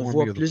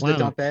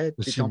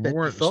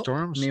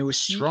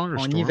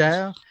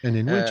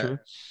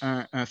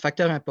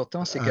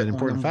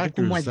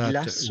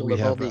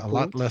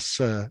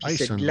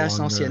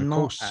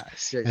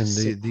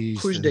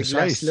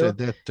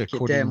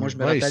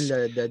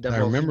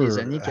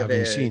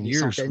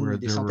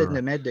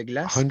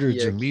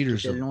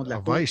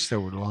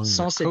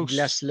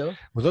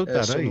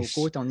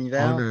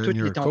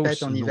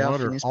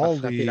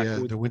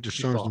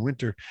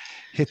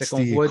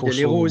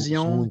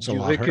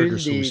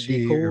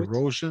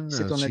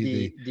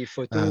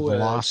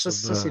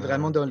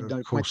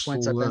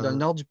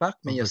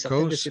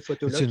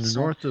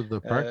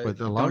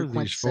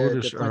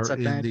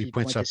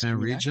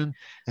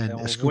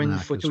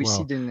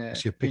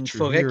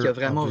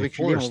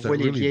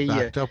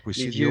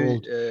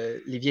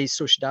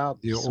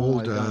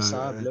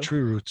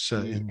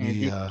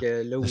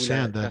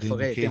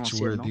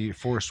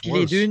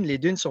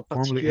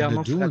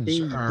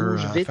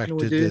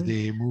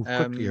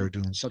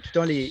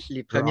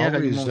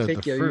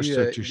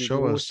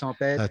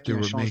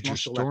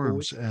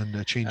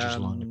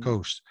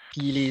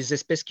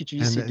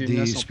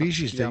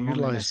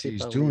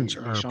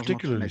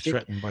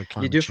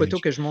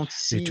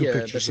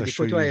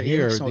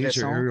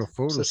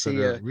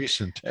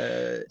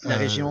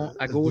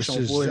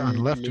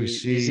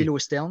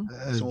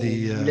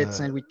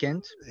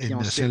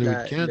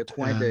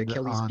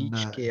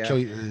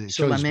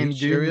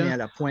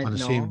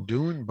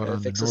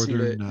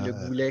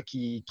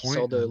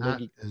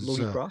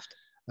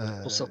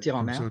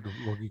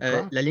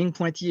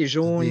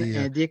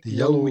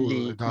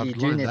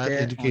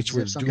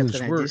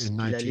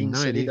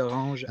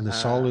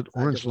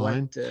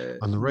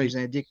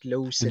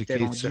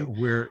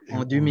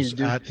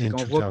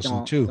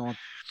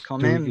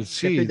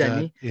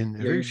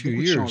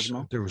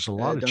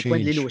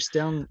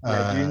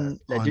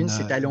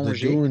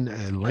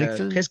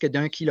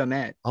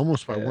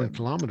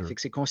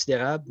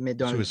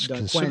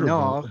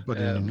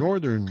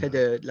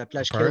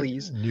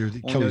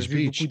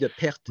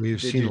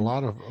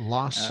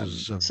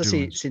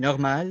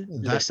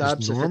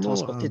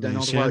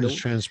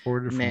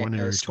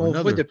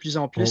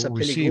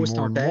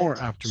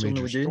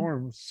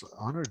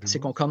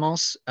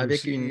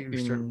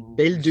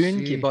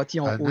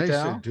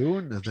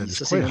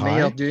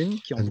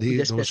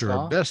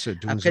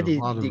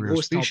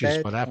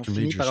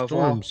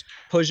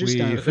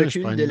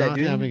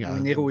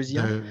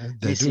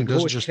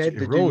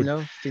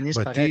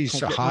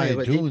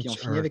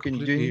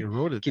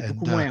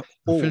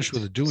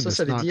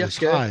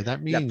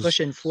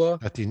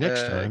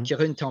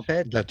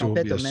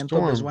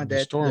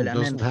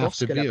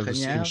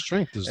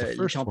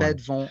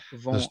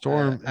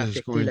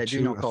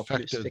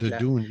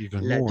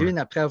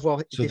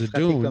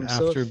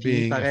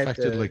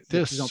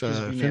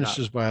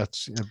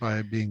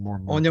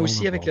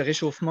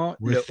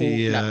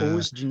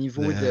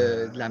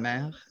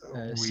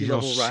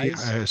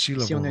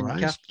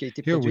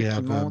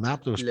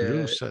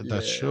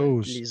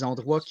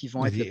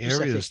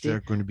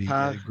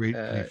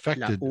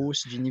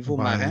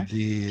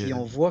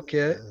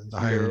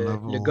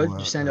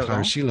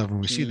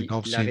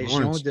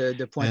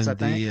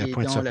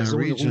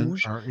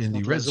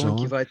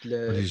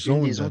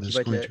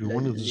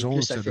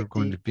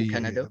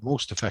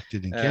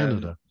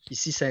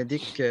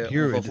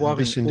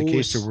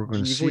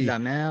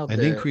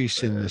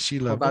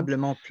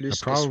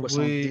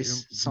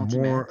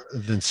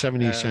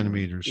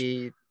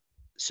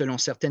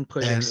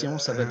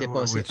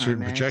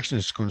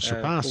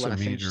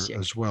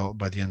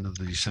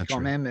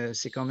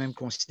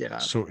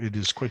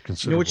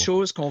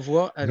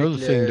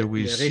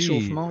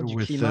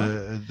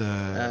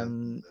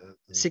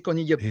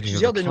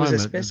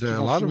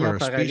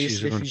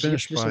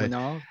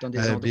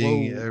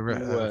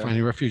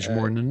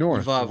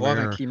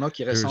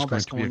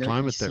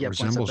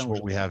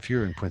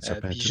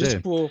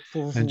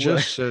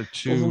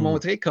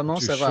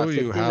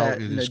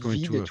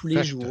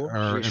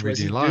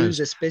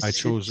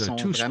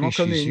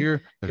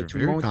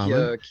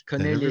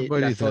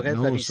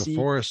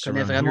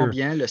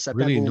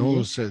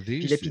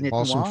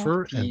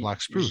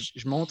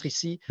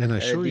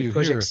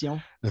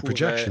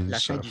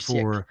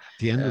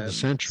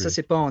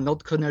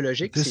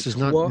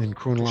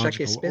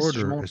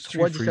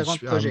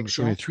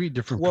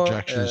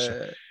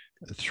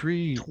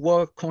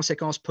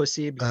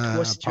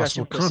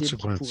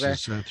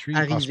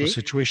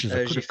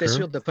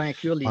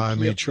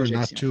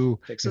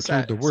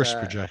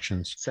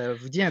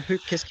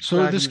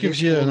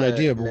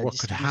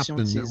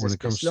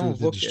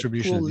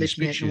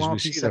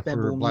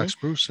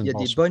il y a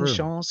ball des bonnes spur.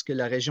 chances que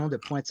la région de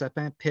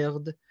Pointe-Sapin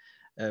perde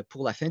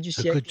pour la fin du It's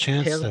a good siècle,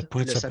 chance perde that le sapin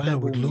Pointe-Sapin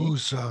would baumier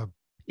lose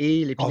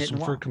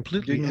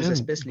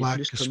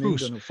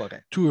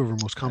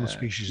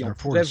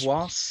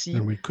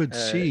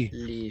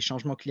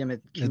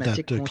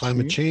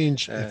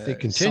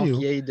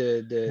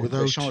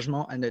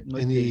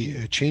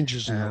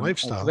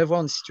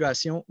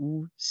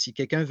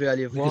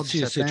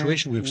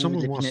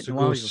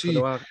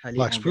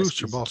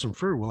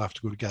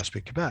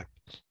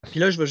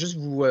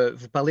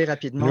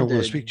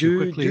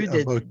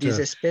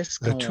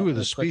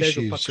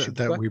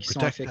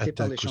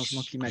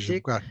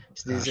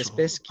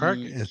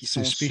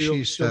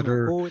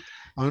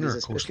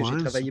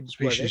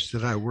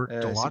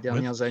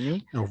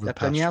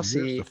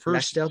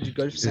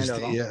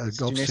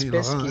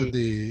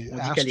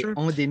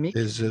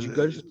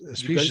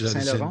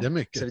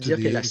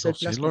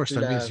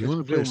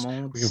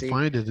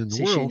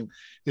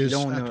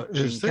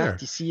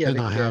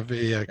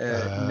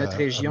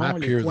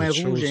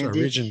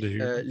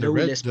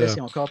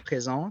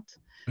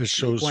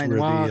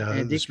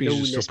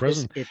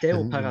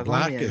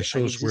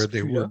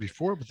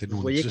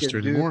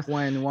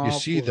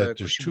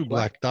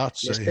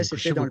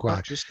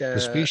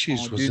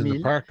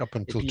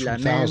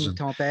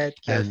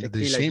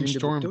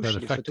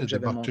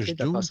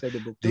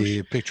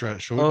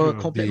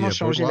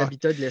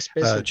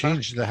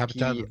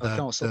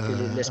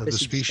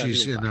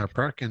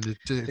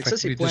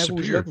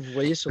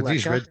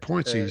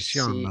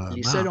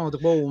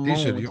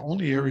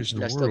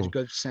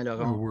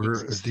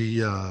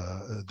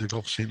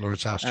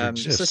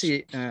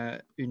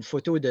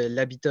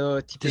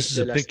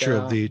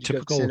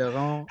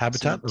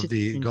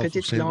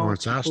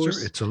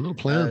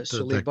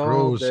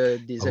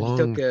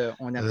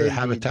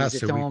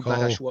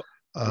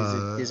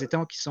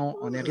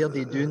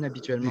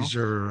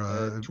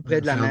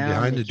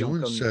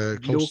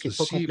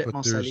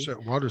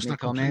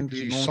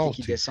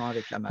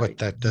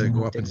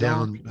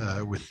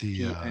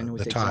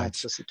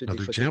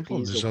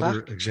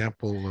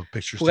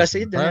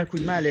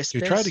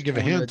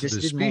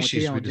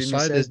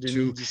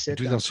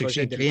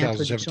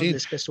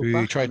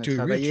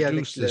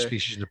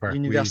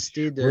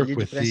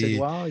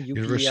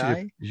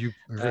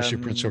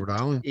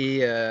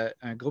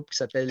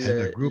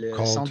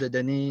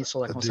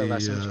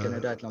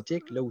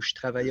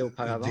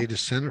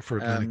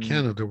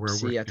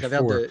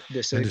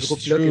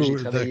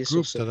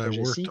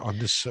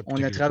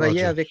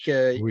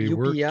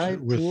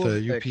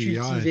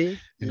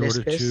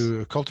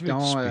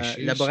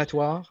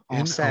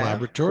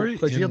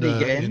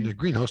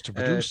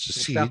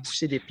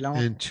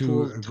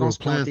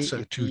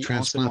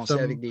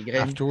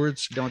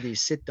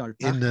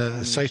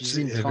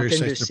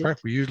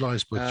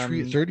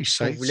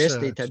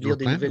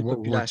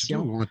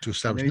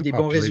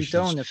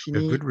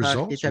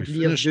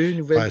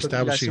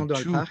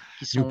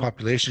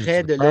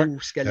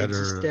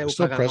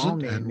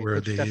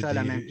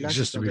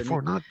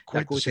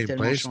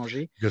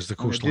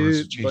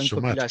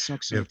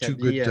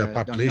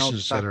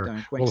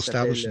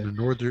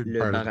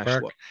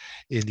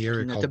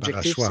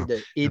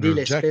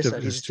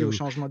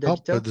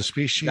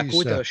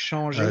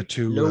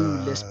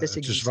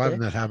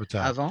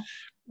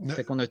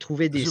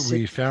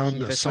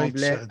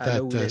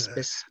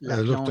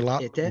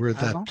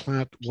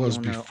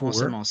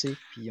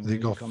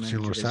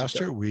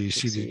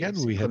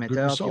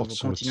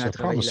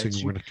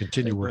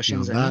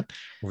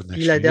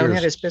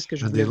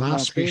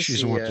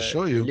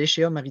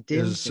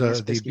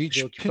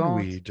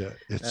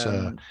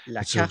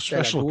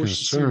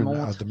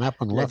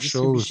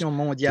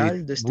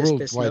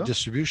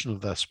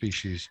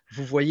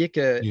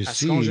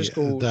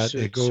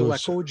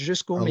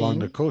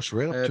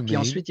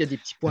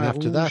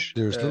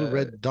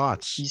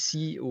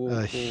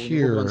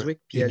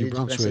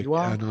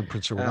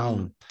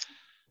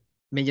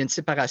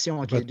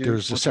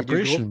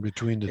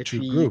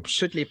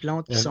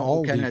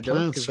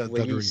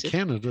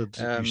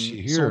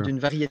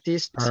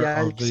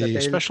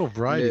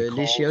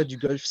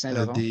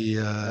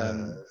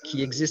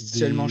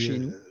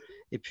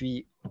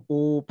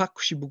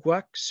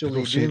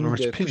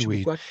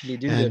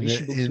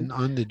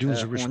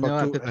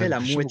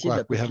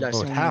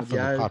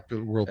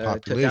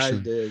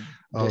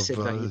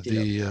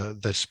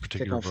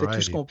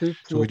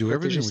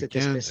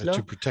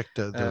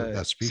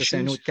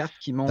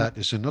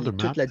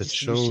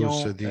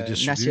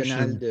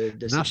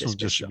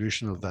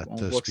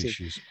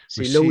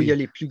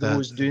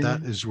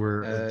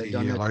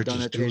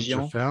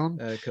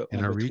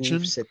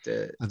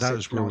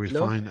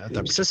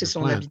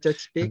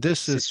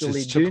this c'est is sur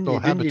les its dunes, typical les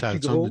dunes les habitat. plus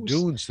It's on the grosses,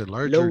 dunes, the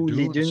là larger où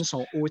les dunes dunes,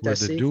 sont hautes where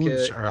the assez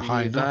dunes que are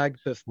high les enough, vagues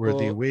peuvent where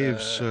the pas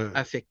waves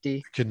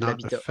affecter cannot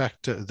l'habitat.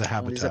 affect the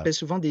on les habitat. appelle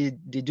souvent des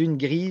dunes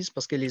grises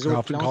parce que les We autres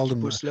often plantes call qui them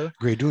poussent là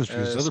gray dunes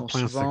because other sont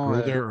plants that souvent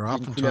grow there are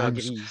d'une couleur oftentimes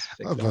grise.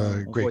 Fait que of là, a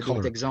on gray voit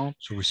d'autres color. exemples.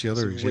 So we see Si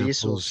other vous voyez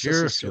ça, examples c'est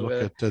here. If you sur look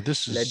at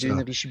this la is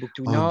dune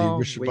Richibouctou on the Nord.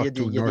 Vous voyez,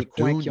 Richibouctou il y a des North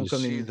coins Dune. qui ont You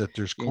comme see that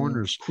there's une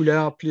corners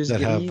couleur plus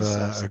that have grise.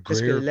 a C'est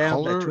presque grayer l'air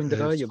de la color.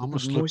 toundra. Il y a It beaucoup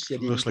de almost mousse, il y a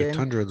des looks like lichens.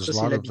 tundra. There's Ça, a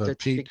c'est lot of l'habitat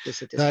peat. typique de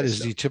cette That is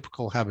espèce-là. the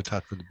typical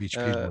habitat for the beach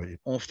peatweed.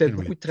 On fait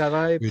beaucoup de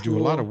travail We do a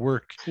lot of pour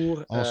work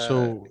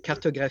also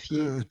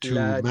cartographier to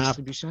la map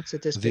distribution de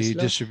cette the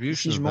espèce-là.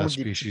 distribution Ici, je of that montre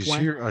des petits species. points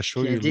Here, I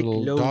show qui you indiquent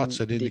little là dots où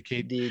that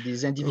indicate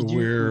des individus ou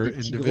where des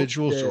petits groupes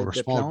individuals or de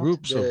small plantes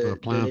groups of de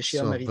plants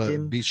l'échelle of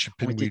maritime beach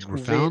ont été pinweed were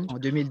trouvés found en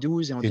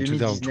 2012 et en in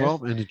 2019.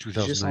 2012 and in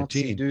Juste entre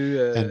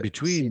 2019. And ces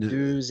between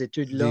deux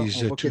études-là, these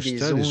on voit two qu'il y a des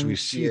studies, we zones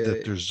see that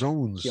there's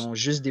qui zones ont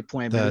juste des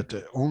points bleus.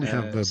 that only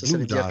have Ça blue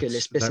veut dire que dots.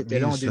 l'espèce That était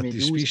là en means that the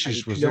 2012, elle n'est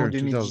species plus was là there en in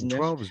 2019.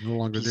 2012, is no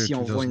longer Puis there in ici,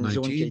 on voit une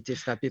zone qui a 2019. été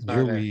frappée And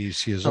here par we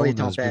see a les zone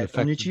that has been tempêtes.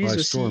 On affected utilise by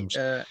aussi storms.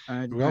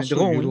 We un also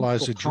drone utilize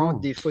pour a prendre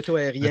drone des photos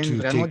aériennes to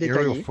vraiment take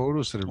aerial détaillées.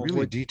 photos that are On really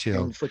voit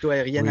detailed. une photo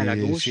aérienne à la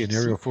We gauche see an ici.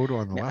 aerial photo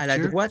on the Mais à left la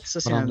here, droite, ça,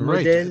 but c'est on un the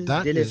right, modèle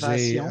that is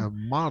d'élévation a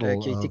model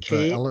qui a été of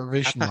créé à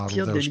elevation model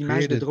partir that de was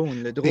l'image de created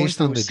drone. Le drone based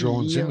peut on the aussi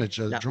drone's lire image.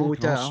 The la drone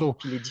can hauteur also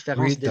puis les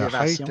différences read the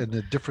height d'élévation and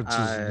the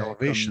differences in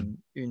elevation comme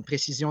une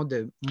précision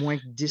de moins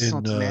que 10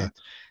 in cm.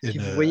 Puis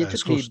vous voyez as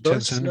toutes les close to 10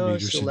 bosses là, centimeters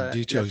sur in la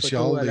detail. You see photo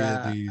all the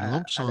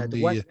lumps à la on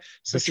droite. the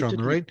Ça, c'est picture on toutes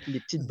the right. les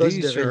petites bosses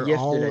de These are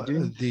relief de la all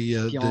dune. Puis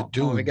the en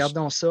dunes.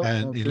 regardant ça,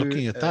 And on in peut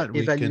looking at that,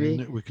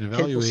 évaluer we can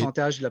quel evaluate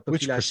pourcentage de la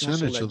which population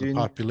sur percentage la of the dune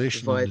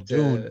population va on the être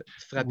dune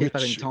frappée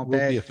par une which will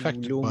be tempête où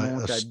affected l'eau by a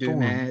monte à 2 storm,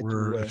 mètres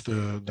ou where if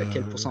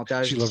quel the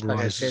pourcentage sea level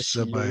disparaîtrait rises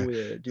si by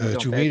l'eau d'une 2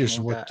 tempête meters,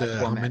 and monte à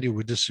 3 how mètres. many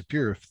would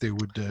disappear if they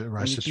would On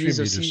rise to 3 utilise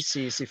aussi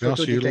meters. ces We photos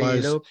also utilize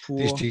détaillées-là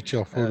these pour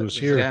detailed photos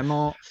here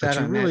vraiment faire to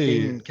un mapping,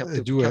 really une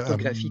do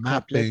cartographie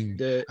complète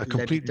de a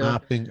complete l'habitat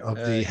mapping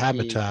of the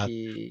habitat,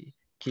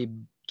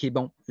 qui est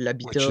bon,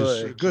 which l'habitat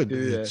is qui good.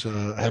 peut It's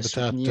a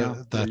habitat soutenir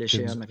de that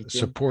l'échelle can maritime.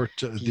 support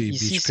Puis the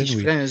ici, beach si je pinweed.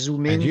 ferais un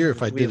zoom And in, here, vous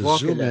if I pourriez did a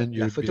voir que zoom in,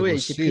 la you'd be photo able a to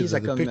été see prise that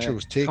à the comme picture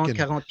was taken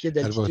 30-40 pieds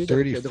at about d'altitude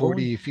avec 30, le drone,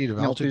 40 feet of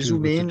mais on peut altitude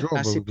zoomer with the in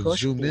drone, but assez we can proche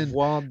zoom pour in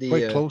voir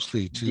quite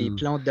closely des to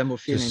plantes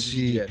d'amophile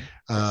see individuelles.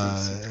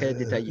 C'est très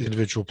détaillé.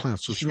 individual plants.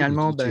 So Puis it's really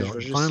finalement, detailed. je vais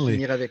And juste finally,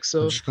 finir avec I'm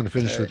ça. just going to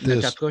finish with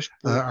Notre this. approche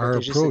pour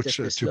Our protéger cette approach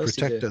to espèce-là,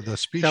 c'est protect de the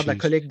faire de la species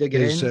collecte de is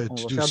graines. On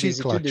to va do faire seed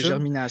des études de collection.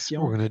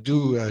 germination, We're going to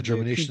do puis de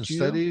germination culture.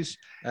 studies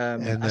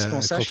and À ce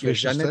qu'on sache, il n'y a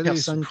cultivation jamais studies.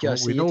 personne qui a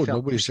From what we essayé de know, faire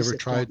nobody's pousser ever cette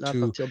tried plante-là à to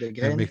partir de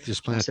graines. make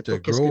this On ne plant sait pas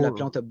qu'est-ce que la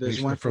plante a grow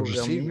besoin from pour the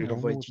seed. germer. We On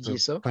don't va know what étudier the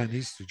ça. plant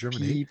needs to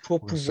germinate. Puis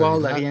pour We're going to study pouvoir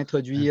la that and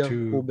réintroduire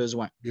to aux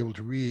besoins. be able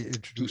to Puis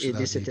reintroduce aider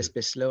that cette needed.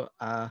 espèce-là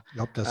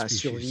Help that à species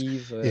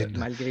survivre in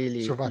malgré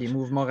les survive.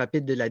 mouvements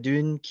rapides de la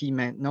dune qui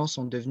maintenant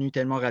sont devenus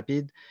tellement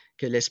rapides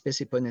que l'espèce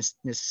n'est pas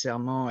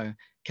nécessairement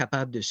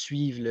capable de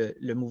suivre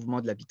le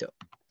mouvement de l'habitat.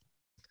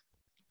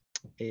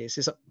 Et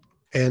c'est ça.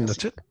 And Merci.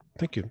 that's it.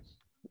 Thank you.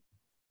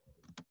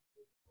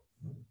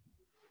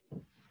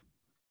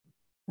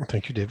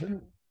 Thank you,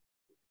 David.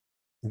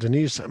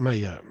 Denise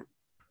Maya.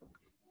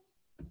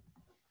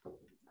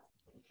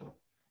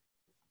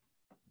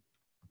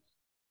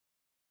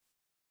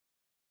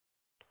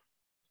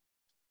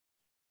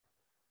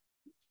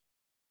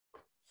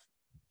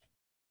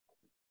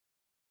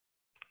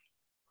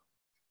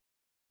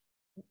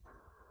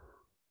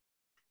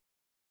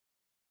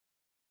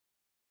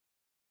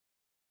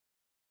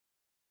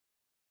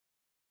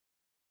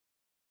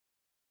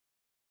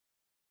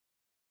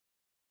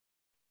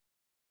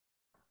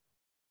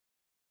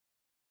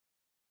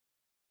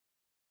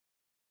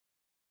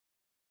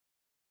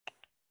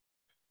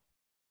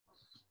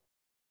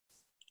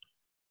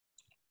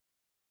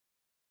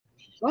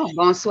 Bon,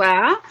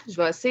 bonsoir. Je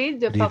vais essayer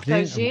de Good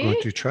evening. I'm partager.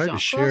 going to try J'ai to encore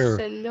share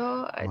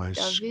celle-là à my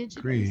David.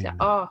 screen.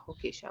 Ah, OK,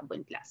 je suis à la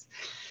bonne place.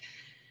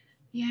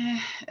 Bien.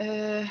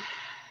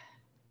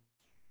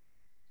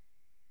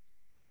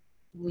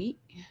 Oui.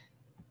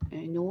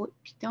 Un autre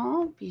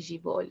piton, puis j'y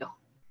vais là.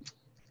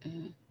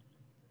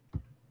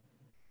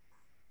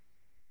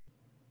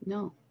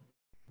 Non.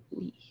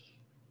 Oui.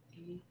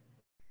 Et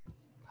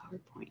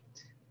PowerPoint.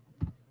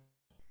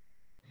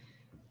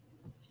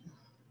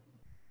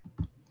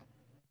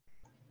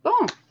 Bon,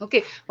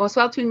 OK.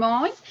 Bonsoir tout le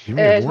monde. Je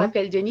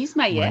m'appelle Denise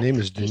Mayette. My name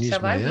is Denise Je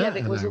travaille Maya,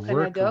 avec and I Oiseaux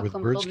work Canada with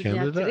comme Birds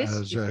Canada coordinatrice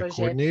as du a projet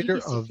coordinator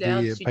Pic et of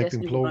Siffleur du the Sud-Est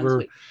piping plover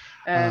Nouveau-Brunswick.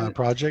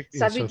 project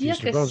Ça in veut dire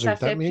southeast New que ça Brunswick.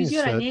 fait That means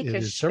plusieurs that années it que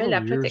is je fais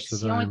la several years that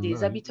protection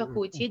des I'm habitats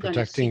côtiers dans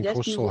le protecting Sud-Est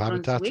coastal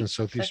habitats in Nouveau-Brunswick.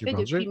 Ça southeast New fait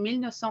depuis Brunswick.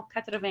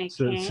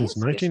 1995 Since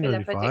que je fais la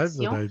 1995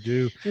 protection, that I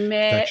do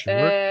mais protection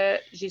work,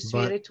 je suis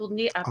but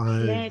retournée à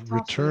plein I've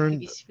temps sur le returned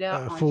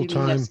Pic-et-Siffleur en full 2009,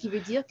 time ce qui veut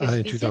dire que je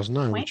in visite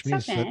 2009, which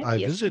means that Pointe-Sapin I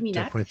et visit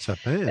Escominac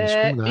Pointe-Sapin and une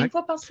Escominac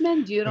fois par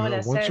semaine durant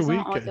la once a saison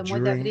week entre le mois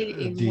during d'avril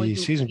et le mois the d'août.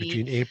 season Puis,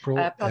 between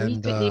April parmi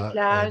and toutes les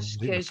plages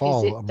in que the je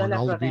fall. visite dans Among la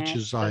all the province,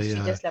 beaches dans le I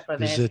sud-est de la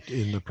province, visit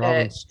in the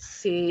province,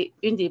 c'est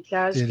une des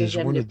plages it que is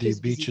j'aime one le of the plus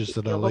beaches visiter.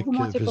 that Et I on va like vous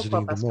montrer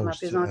pourquoi, visiting the parce que ma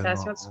most, and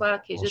présentation de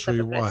soir, qui est I'll juste à show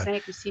peu you près why.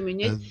 5 ou 6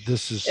 minutes,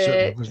 This is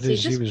c'est this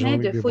juste evening is plein only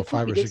de going to be about photos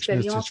 5 et or 6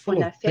 minutes. It's d'expériences full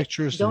qu'on of a faites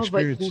pictures and dans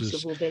votre goût sur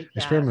experiences, vos belles plages.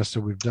 experiments that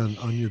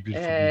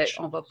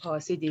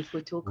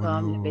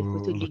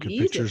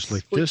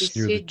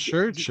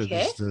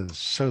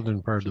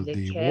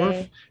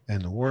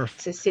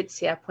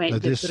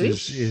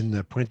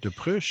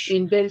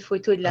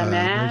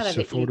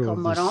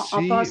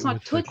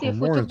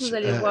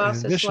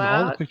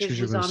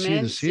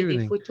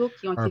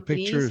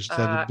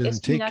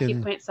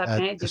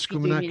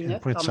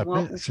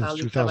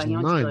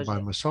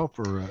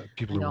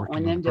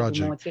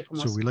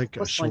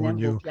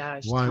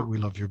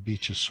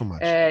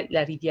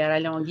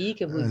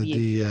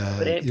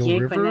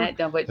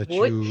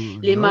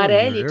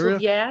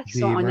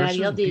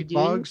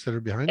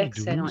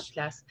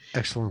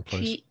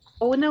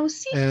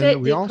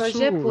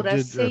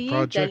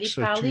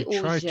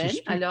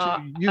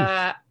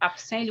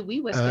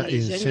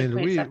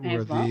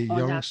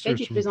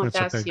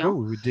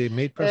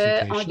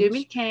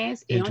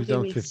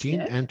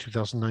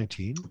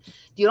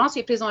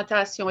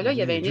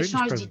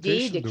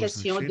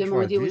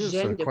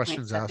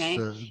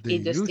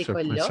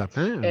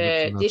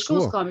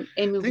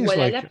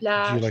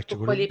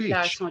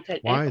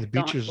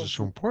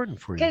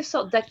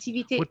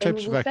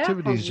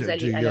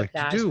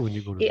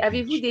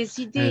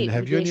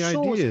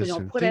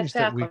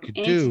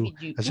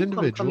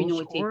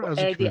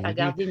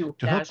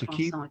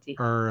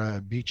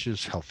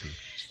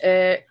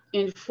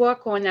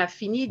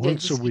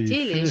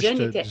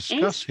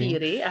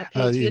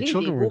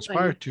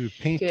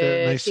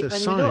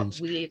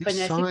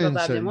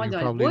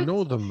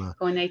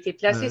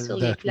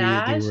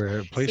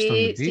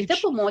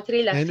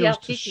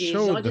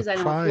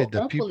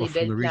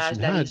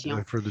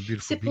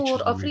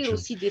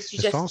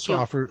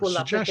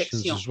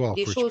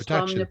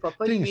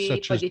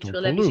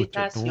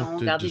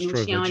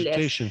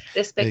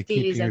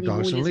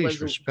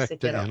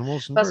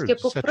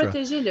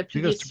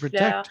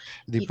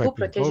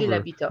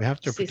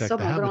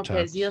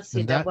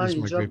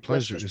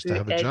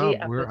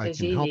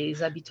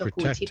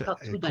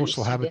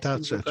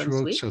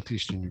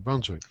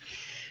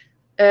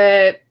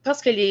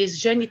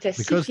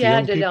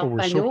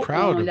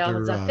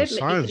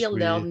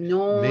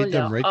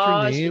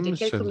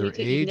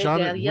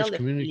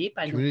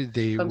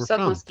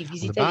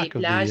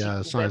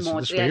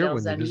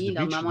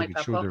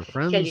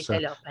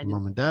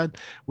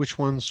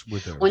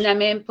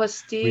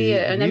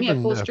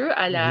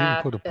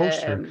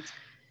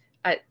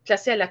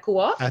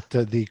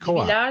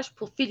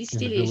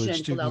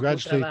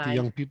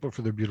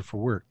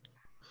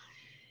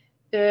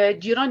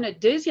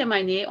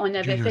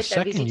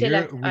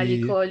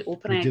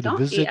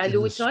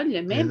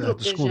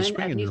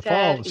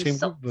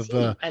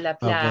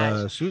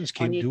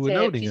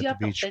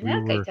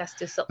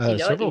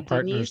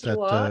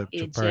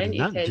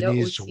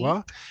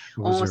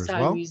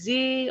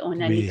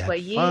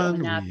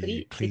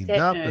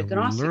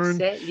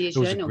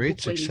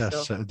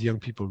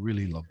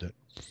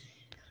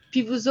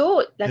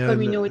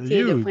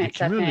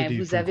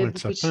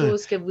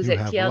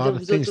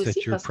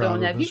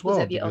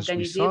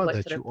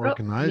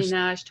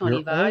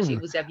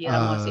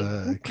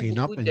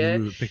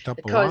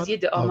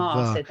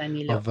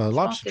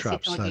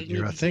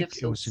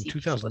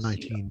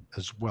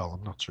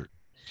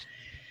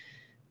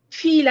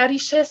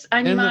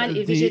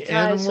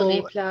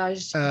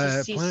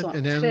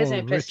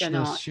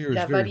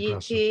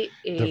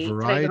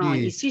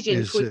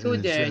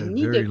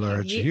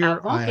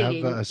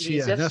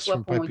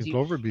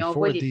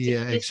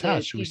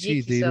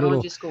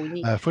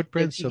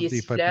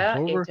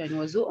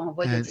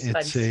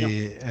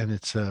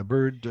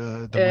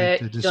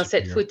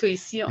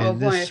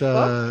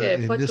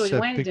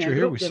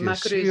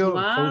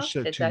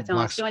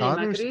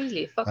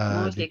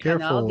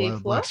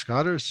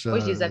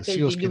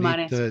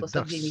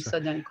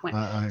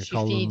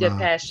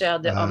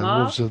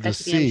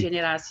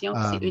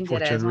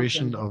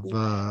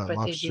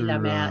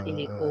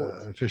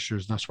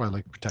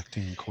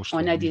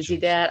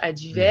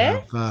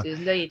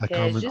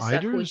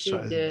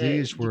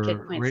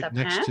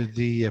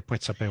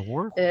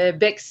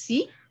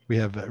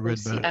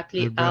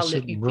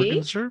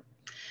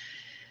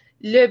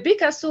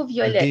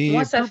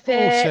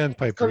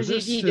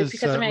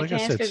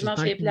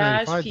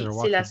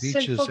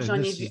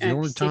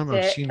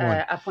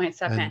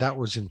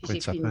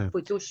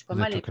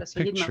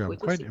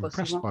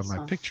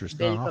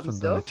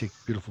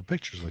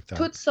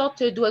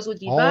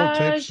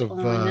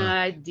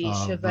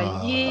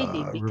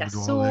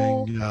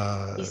l'eau.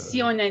 flying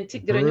Ici, on a une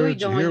petite grenouille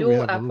birds. dans Here we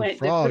l'eau have a à little Pointe de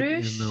frog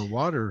in Pruche. the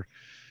water.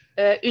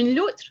 Une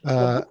loutre. Il y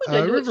a beaucoup de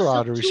loutres, River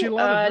otter. We see a surtout lot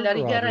of à la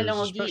river rivière à otters,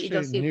 Languille et dans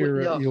especially ces near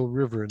routes-là. Eel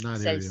River in that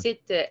area. Celle-ci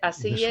This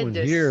essayait one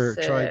de here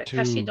se tried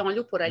cacher dans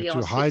l'eau pour aller to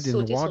ensuite hide in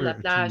the sauter sur la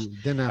water. plage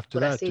Then after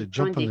pour that, essayer to de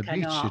jump prendre on des the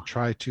beach to canards.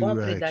 try Bon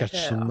to catch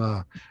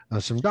prédateur.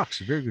 some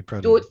ducks. Very good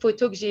predator. D'autres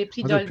photos que j'ai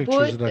prises dans Other le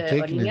pictures bout, that I've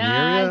taken in the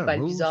orignal, area: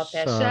 balbuzard moose,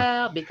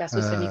 pêcheur, bécasse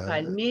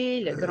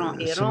semi-palmé, le grand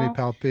héron,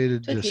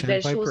 semi-palpated toutes les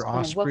belles sandpiper, choses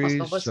qu'on voit quand on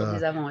va ospreys, sur des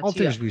all aventures.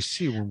 things we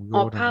see when we go En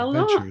out on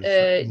parlant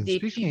adventures. And des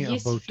speaking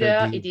pluviers about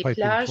siffleurs et the des piping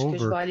plages que je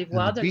plover, vais aller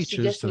voir dans le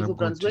sud-est du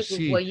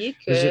Nouveau-Brunswick, vous voyez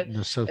que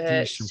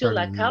sur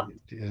la carte,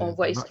 on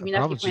voit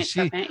Escuminac et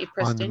Pointe-Sapin et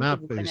Preston, que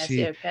vous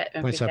connaissez un peu,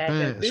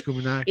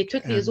 et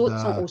toutes les autres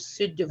sont au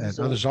sud de vous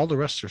autres.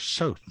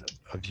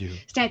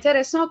 C'est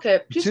intéressant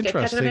que plus que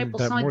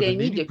 80% des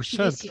nids de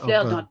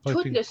pudicifleurs dans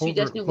tout le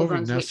sud-est du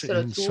Nouveau-Brunswick se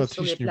retrouvent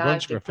sur les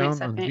plages de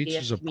Pointe-Sapin et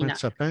Escuminac.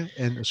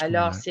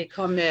 Alors, c'est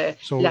comme la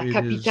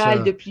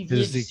capitale de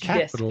pluviers du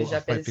sud-est, que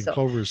j'appelle ça.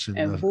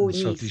 Un beau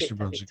nid ici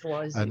avec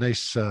 3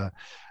 œufs.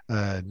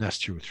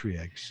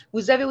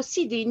 Vous avez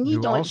aussi des nids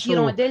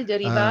d'hirondelles de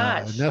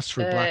rivage.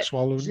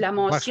 Je la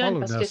mentionne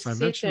parce que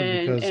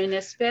c'est une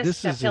espèce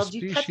qui a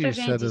perdu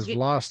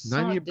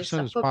 98% de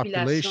sa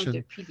population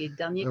depuis les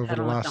derniers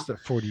 40 ans.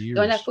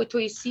 Dans la photo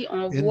ici,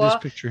 on voit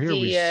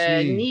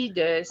des nids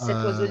de cet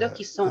oiseau-là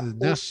qui sont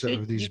au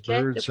sud du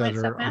quai de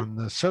Pointe-Sapin.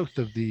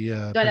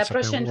 Dans la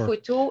prochaine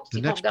photo, si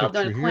on regarde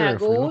dans le coin à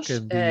gauche, ça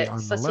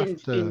c'est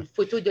une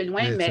photo de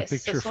loin, mais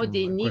ce sont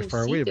des nids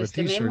aussi de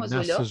ces mêmes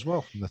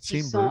oiseaux-là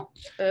qui sont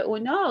au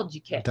nord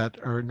du quai.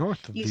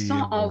 Ils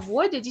sont en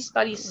voie de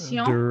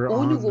disparition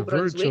au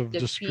Nouveau-Brunswick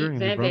depuis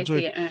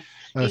 2021.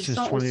 Ils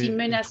sont aussi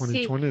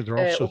menacés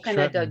au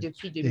Canada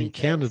depuis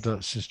 2013.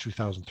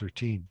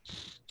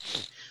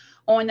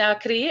 On a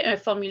créé un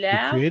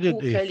formulaire pour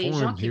que les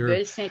gens qui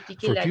veulent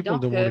s'impliquer là-dedans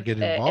peuvent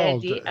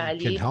aider à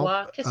aller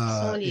voir qu'est-ce que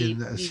sont les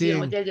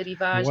hirondelles de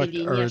rivage et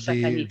les nids à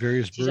chaque année.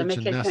 Si jamais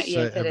quelqu'un est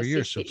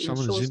intéressé, c'est une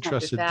chose qu'on peut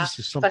faire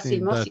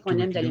facilement si on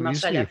aime d'aller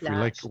marcher à la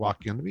plage.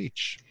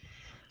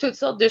 Toutes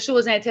sortes de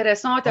choses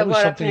intéressantes à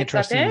voir à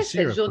Pointe-Sapin.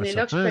 Cette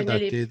journée-là que je prenais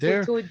les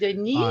photos de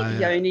nids, il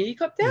y a un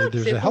hélicoptère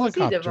qui s'est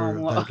posé devant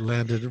moi. Tout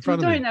le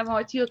temps une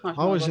aventure quand je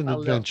m'en vais par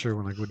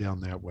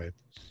là.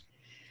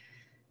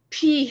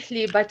 Puis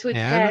les bateaux de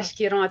pêche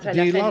qui rentrent à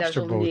la fin de la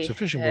journée.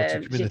 J'étais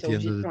obligée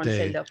de prendre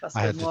celle-là parce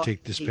que moi, j'ai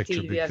été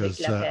élevée avec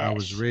la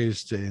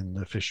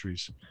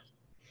pêche.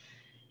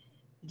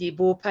 Des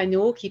beaux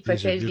panneaux qui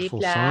protègent les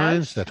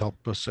plages.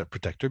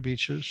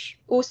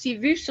 Aussi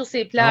vu sur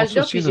ces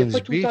plages-là, puis j'ai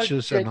pas tout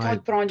le temps de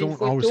prendre une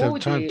photo.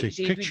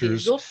 J'ai vu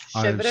des ours,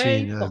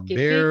 chevreuils,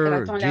 porc-épics,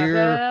 ratons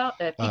laveurs,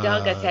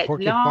 pigargues à tête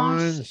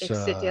blanche,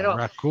 etc.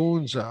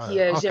 Puis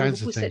j'aime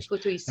beaucoup cette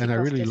photo ici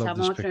parce que ça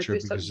montre un peu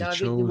ça que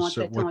David nous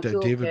montrait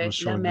tantôt,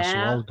 que la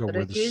mer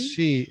recule,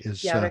 puis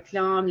elle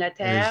réclame la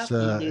terre, puis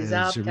les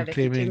arbres qu'avec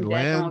les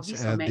Timberlake ont vu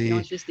sont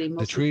maintenant juste des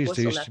morceaux de bois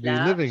sur la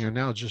plage.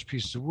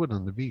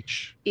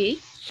 Et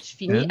je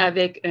finis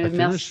avec un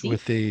merci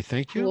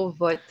pour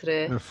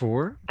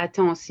votre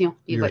attention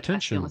et votre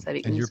patience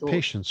avec nous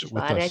autres. Je vais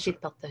arrêter de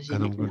partager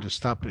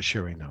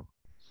maintenant.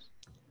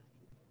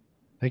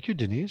 Thank you,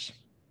 Denise.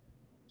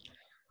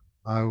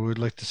 I would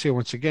like to say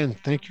once again,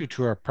 thank you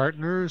to our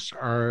partners,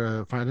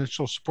 our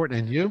financial support,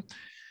 and you.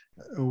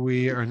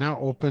 We are now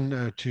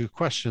open to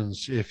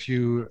questions. If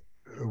you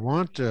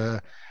want,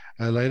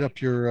 light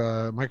up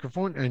your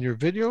microphone and your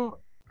video.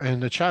 And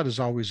the chat is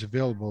always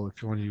available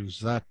if you want to use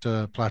that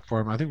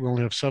platform. I think we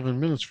only have 7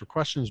 minutes for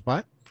questions,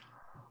 but.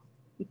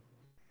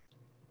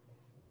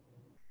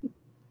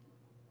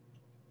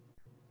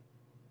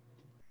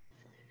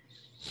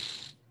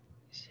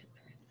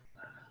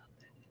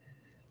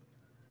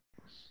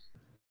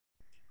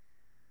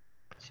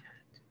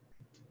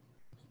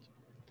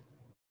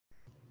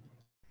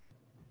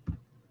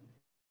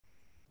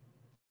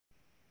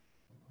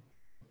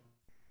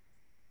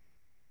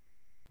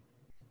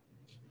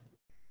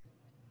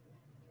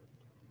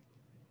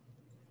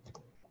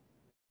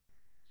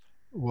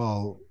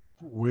 Well,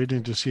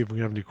 waiting to see if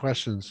we have any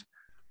questions.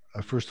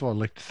 First of all, I'd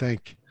like to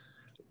thank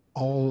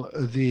all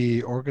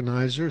the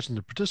organizers and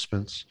the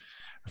participants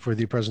for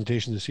the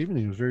presentation this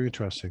evening. It was very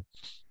interesting.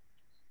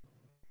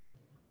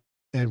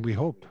 And we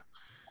hope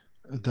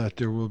that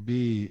there will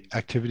be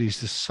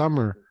activities this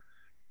summer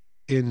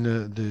in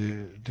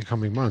the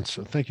coming months.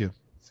 So thank you.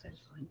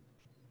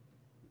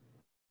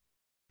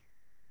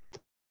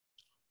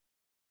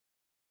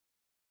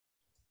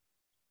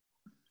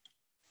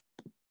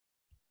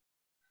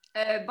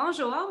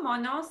 Bonjour, mon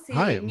nom c'est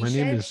Hi, Michel. my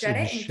name is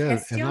Michel,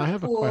 and I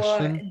have a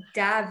question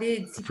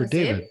David, si for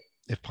David,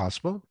 if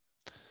possible.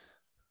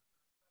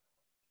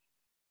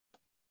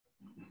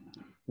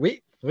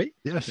 Oui.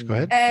 Yes, go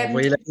ahead.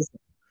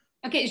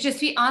 OK, je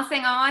suis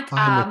enseignante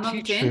à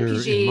Moncton, puis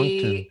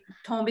j'ai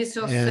tombé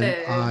sur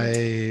cette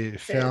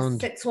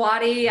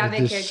soirée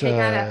avec quelqu'un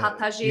à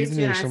partager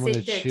sur un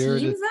site de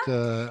Teams.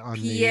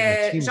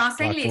 Puis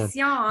j'enseigne les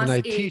sciences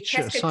et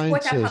qu'est-ce que toi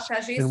tu as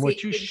partagé,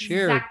 c'est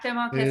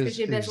exactement ce que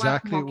j'ai besoin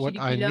pour mon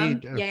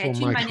curriculum. Y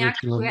a-t-il une manière que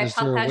tu pourrais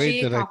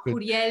partager ton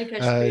courriel que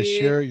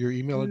je peux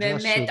me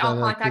mettre en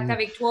contact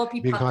avec toi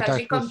puis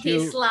partager comme tes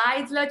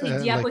slides, là,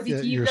 tes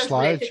diapositives, là, je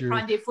voulais te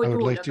prendre des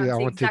photos. Là, c'est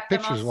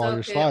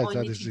exactement ça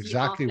qu'on étudie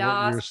en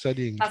classe,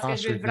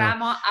 parce que je veux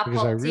vraiment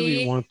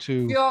apporter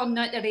sur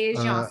notre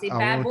région. C'est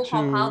bien beau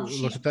qu'on parle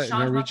du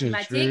changement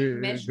climatique,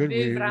 mais je veux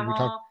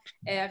vraiment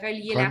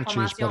relier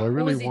l'information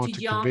aux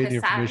étudiants que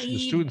ça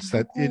arrive beaucoup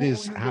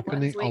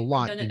au Nouveau-Brunswick,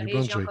 dans notre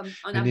région, comme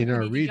on a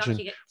beaucoup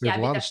d'étudiants qui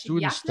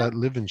habitent à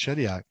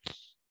Shediac.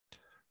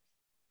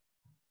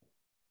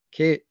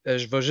 OK,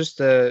 je vais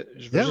juste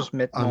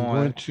mettre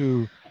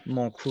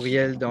mon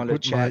courriel dans le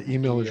chat. My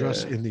email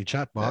address in the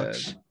chat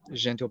box.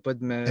 Gêne-toi pas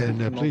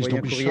de Please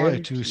don't be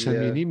shy to send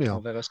me an email.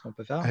 On verra ce qu'on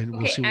peut faire. And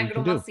we'll see what we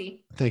can do.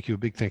 Thank you.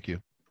 Big thank you.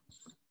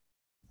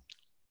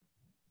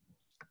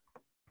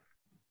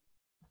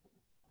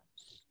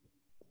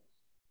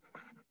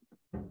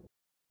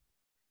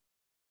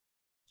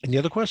 Any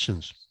other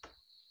questions?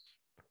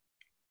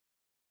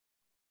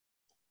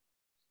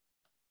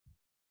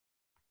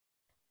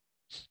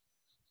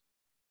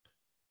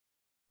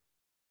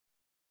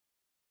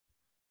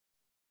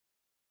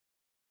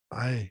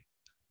 I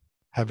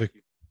have a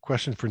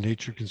question for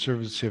Nature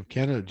Conservancy of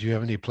Canada. Do you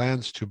have any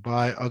plans to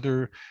buy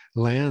other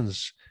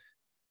lands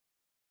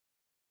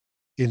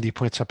in the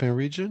Pointe-Sapin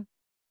region?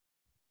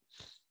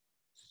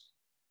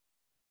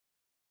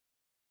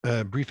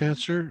 Brief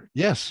answer,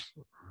 yes.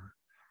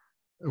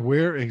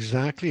 Where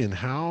exactly and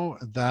how,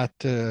 that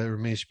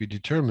remains to be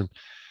determined.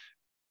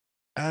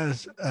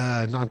 As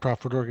a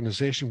nonprofit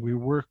organization, we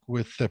work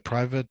with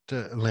private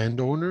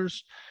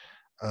landowners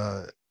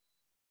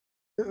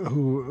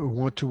who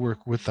want to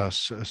work with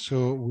us.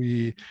 So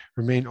we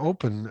remain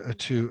open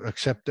to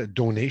accept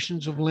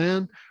donations of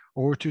land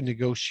or to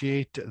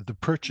negotiate the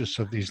purchase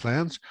of these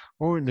lands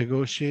or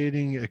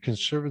negotiating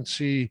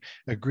conservancy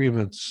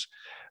agreements,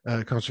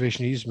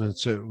 conservation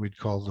easements, we'd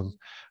call them,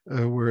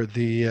 where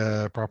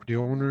the property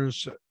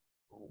owners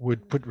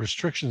would put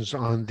restrictions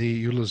on the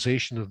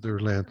utilization of their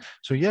land.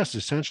 So yes,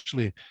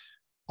 essentially,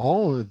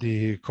 all of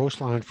the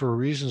coastline for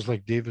reasons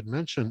like David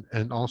mentioned,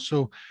 and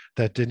also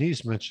that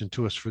Denise mentioned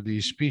to us for the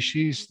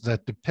species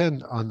that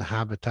depend on the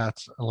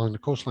habitats along the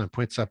coastline.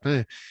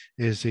 Pointe-Sapin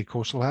is a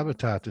coastal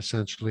habitat,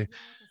 essentially.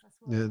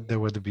 There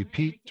whether it be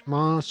peat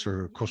moss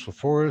or coastal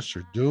forests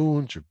or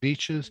dunes or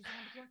beaches,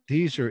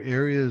 these are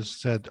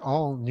areas that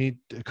all need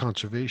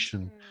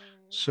conservation.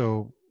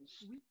 So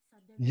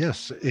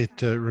yes,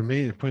 it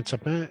remains,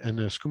 Pointe-Sapin and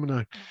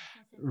Scuminac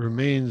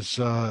remains,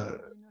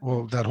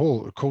 well, that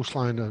whole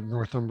coastline of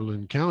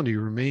Northumberland County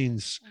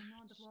remains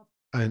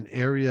an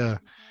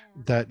area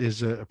that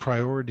is a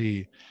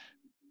priority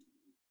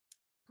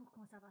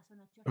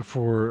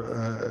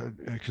for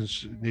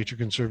Nature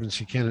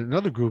Conservancy Canada and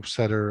other groups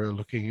that are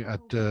looking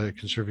at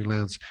conserving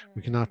lands.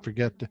 We cannot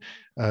forget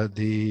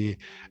the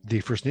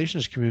First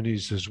Nations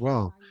communities as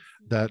well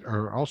that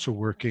are also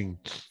working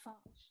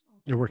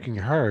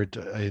hard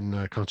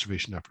in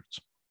conservation efforts.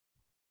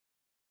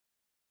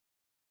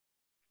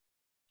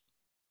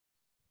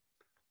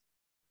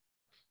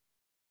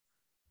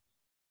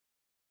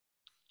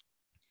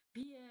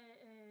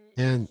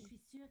 And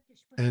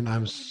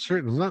I'm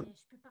certain, not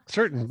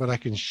certain, but I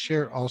can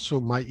share also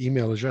my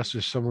email address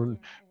if someone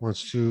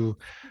wants to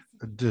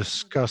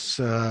discuss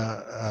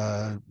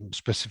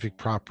specific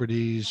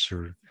properties,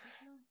 or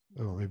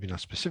maybe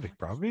not specific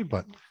property,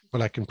 but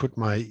I can put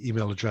my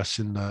email address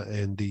in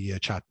the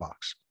chat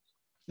box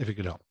if it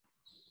could help.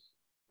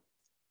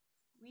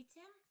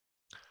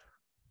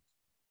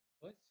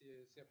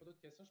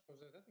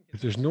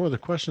 If there's no other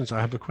questions, I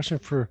have a question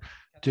for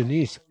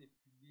Denise.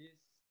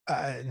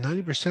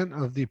 90%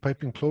 of the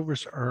piping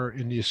plovers are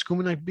in the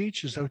Scuminac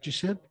beach. Is that what you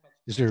said?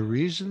 Is there a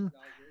reason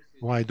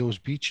why those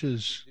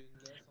beaches,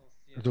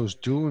 those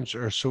dunes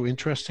are so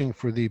interesting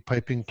for the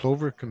piping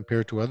plover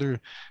compared to other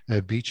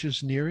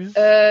beaches in the area?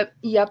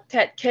 Il y a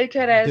peut-être quelques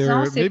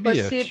raisons, c'est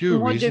possible.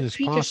 Moi,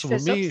 depuis que je fais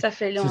ça, puis ça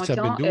fait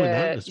longtemps,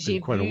 j'ai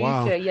vu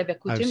qu'il y avait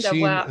coutume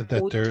d'avoir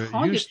autant de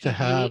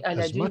pluviers à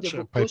la dune de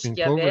Bouctouche qu'il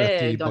y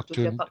avait dans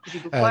tout le parc du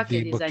Boucquois il y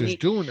a des années.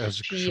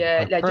 Puis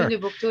la dune de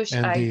Bouctouche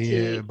a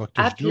été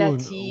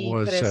aplatie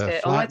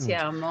presque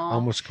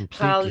entièrement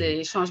par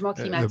les changements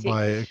climatiques.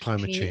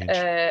 Puis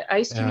à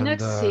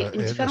Escuminac, c'est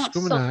une différente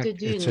sorte de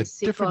dune.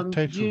 C'est comme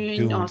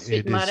dune,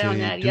 ensuite marais en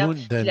arrière,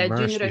 puis la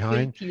dune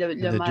recule, puis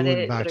le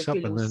marais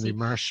recule aussi.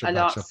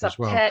 Alors, ça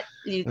peut-être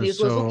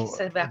les oiseaux qui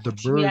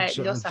s'évacuent à être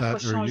là, ça n'a pas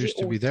changé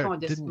autant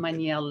de cette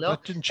manière-là.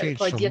 Ça ne veut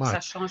pas dire que ça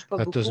ne change pas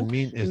beaucoup,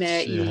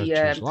 mais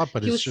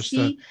puis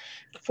aussi,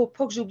 il ne faut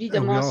pas que j'oublie de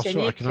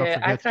mentionner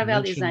qu'à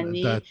travers les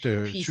années,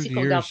 puis ici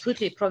qu'on regarde toutes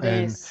les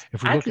provinces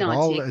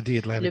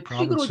atlantiques, le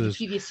plus gros du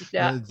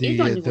pluvicifère est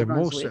dans le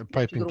Nouveau-Brunswick,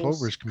 la plus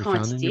grosse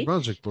quantité,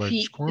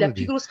 puis la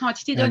plus grosse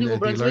quantité dans le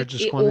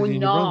Nouveau-Brunswick est au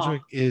nord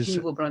du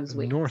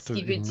Nouveau-Brunswick, ce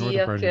qui veut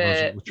dire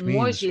que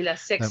moi, j'ai la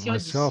section du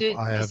sud,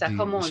 et ça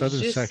commence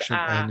juste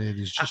à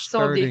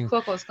ressembler de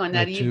quoi quand on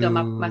arrive dans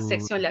ma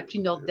section la plus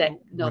au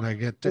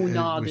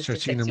nord de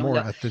cette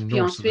section-là. Puis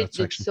ensuite,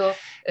 depuis ça,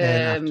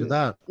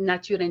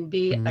 Nature NB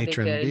avec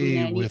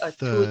Lunani a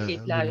toutes les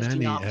plages du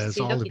nord.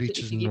 C'est là que tout est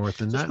suivi.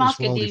 Je pense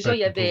que déjà, il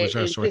y avait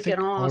une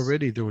préférence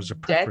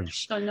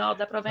d'être dans le nord de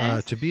la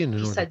province,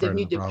 puis ça est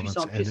devenu de plus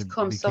en plus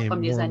comme ça,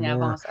 comme les années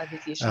avancent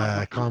avec les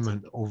changements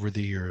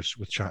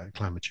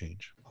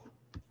climatiques.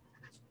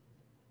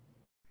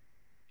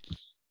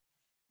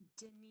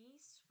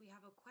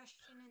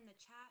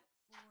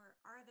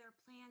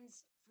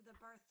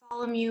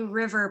 Bartholomew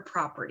River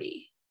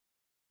property.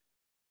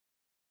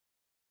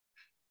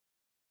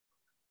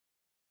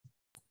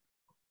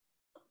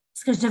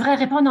 Est-ce que je devrais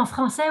répondre en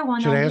français ou en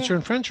anglais? Should I answer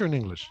in French or in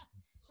English?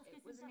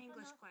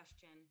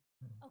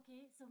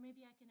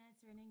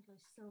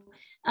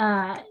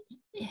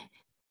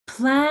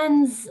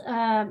 Plans,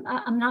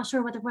 I'm not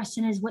sure what the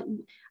question is.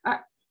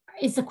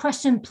 Is the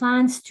question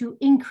plans to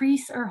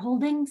increase our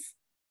holdings?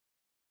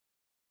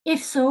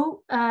 If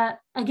so,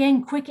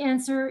 again, quick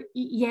answer,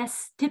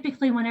 yes.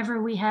 Typically, wherever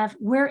we have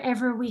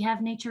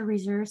nature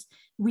reserves,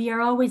 we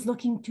are always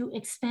looking to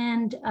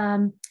expand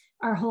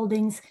our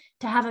holdings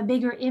to have a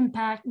bigger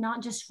impact,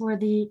 not just for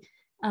the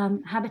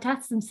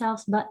habitats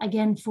themselves, but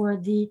again, for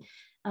the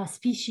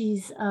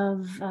species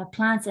of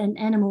plants and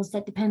animals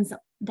that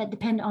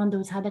depend on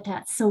those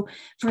habitats. So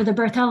for the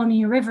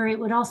Bartholomew River, it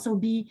would also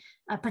be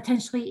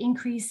potentially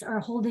increase our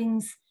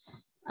holdings.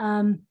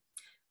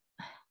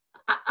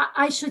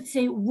 I should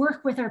say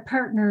work with our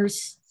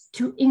partners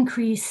to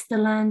increase the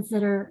lands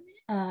that are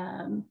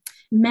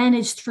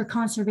managed for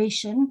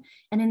conservation,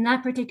 and in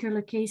that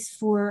particular case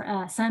for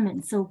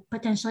salmon. So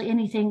potentially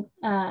anything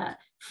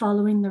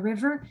following the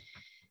river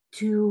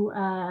to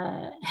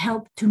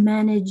help to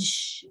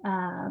manage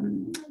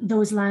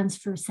those lands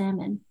for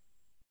salmon.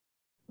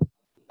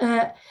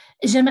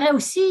 J'aimerais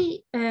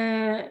aussi.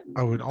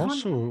 I would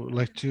also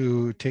like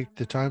to take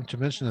the time to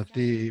mention that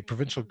the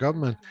provincial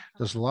government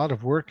does a lot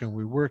of work, and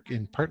we work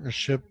in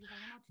partnership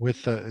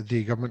with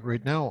the government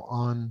right now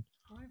on.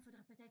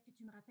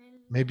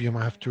 Maybe you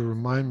might have to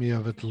remind me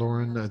of it,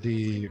 Lauren,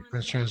 the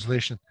French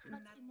translation.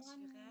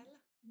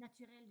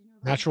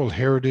 Natural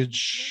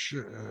Heritage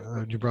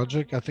New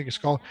Brunswick, I think it's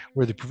called,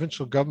 where the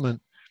provincial government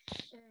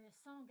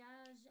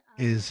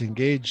is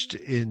engaged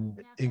in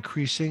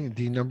increasing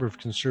the number of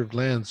conserved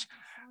lands,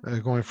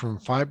 going from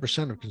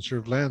 5% of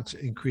conserved lands,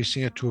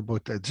 increasing it to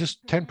about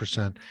just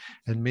 10%,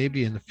 and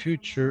maybe in the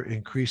future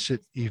increase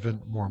it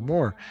even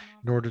more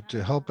in order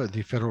to help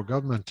the federal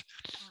government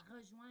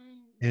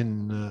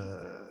in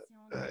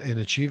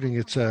achieving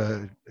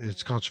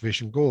its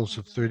conservation goals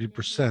of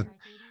 30%.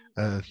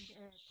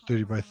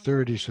 30 by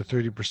 30, so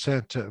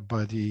 30%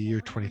 by the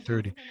year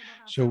 2030.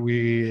 So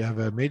we have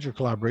a major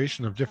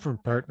collaboration of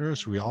different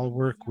partners. We all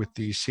work with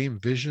the same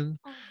vision.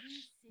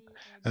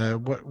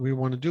 What we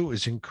want to do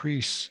is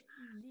increase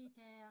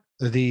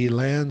the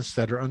lands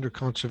that are under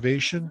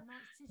conservation.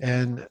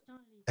 And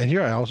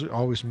here I also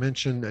always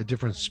mention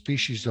different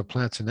species of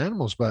plants and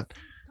animals, but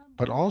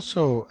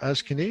also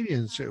as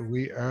Canadians,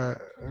 we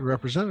are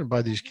represented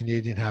by these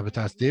Canadian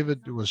habitats.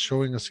 David was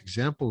showing us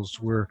examples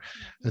where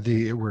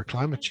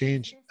climate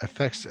change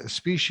affects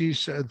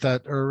species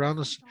that are around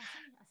us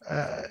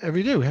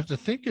every day. We have to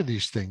think of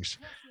these things.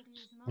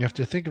 We have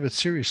to think of it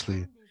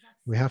seriously.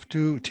 We have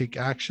to take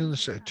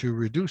actions to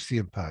reduce the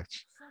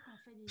impacts.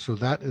 So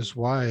that is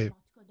why,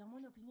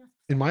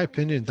 in my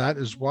opinion, that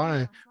is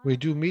why we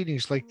do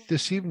meetings like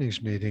this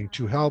evening's meeting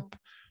to help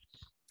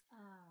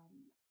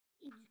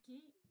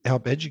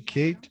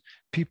educate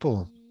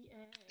people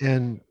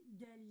and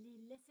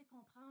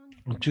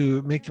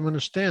to make them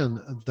understand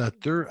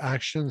that their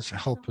actions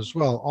help as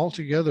well.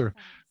 Altogether,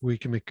 we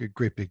can make a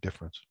great big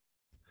difference.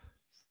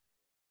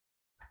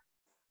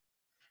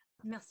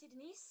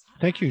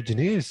 Thank you,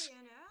 Denise.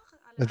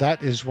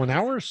 That is 1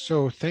 hour.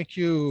 So thank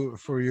you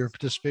for your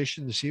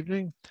participation this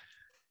evening.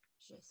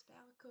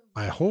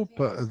 I hope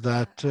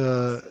that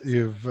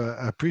you've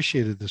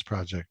appreciated this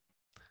project.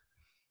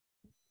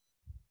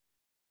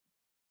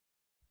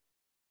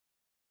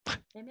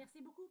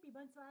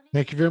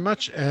 Thank you very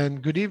much,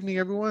 and good evening,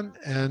 everyone.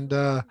 And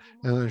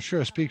I'm sure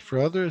I speak for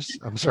others.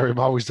 I'm sorry, I'm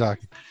always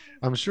talking.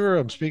 I'm sure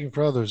I'm speaking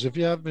for others. If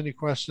you have any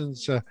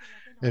questions,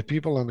 if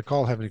people on the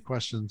call have any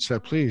questions,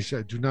 please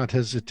do not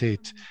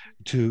hesitate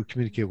to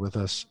communicate with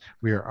us.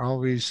 We are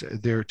always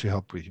there to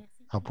help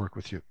work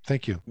with you.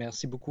 Thank you.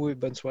 Merci beaucoup et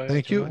bonne soirée.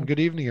 Thank you, and good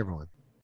evening, everyone.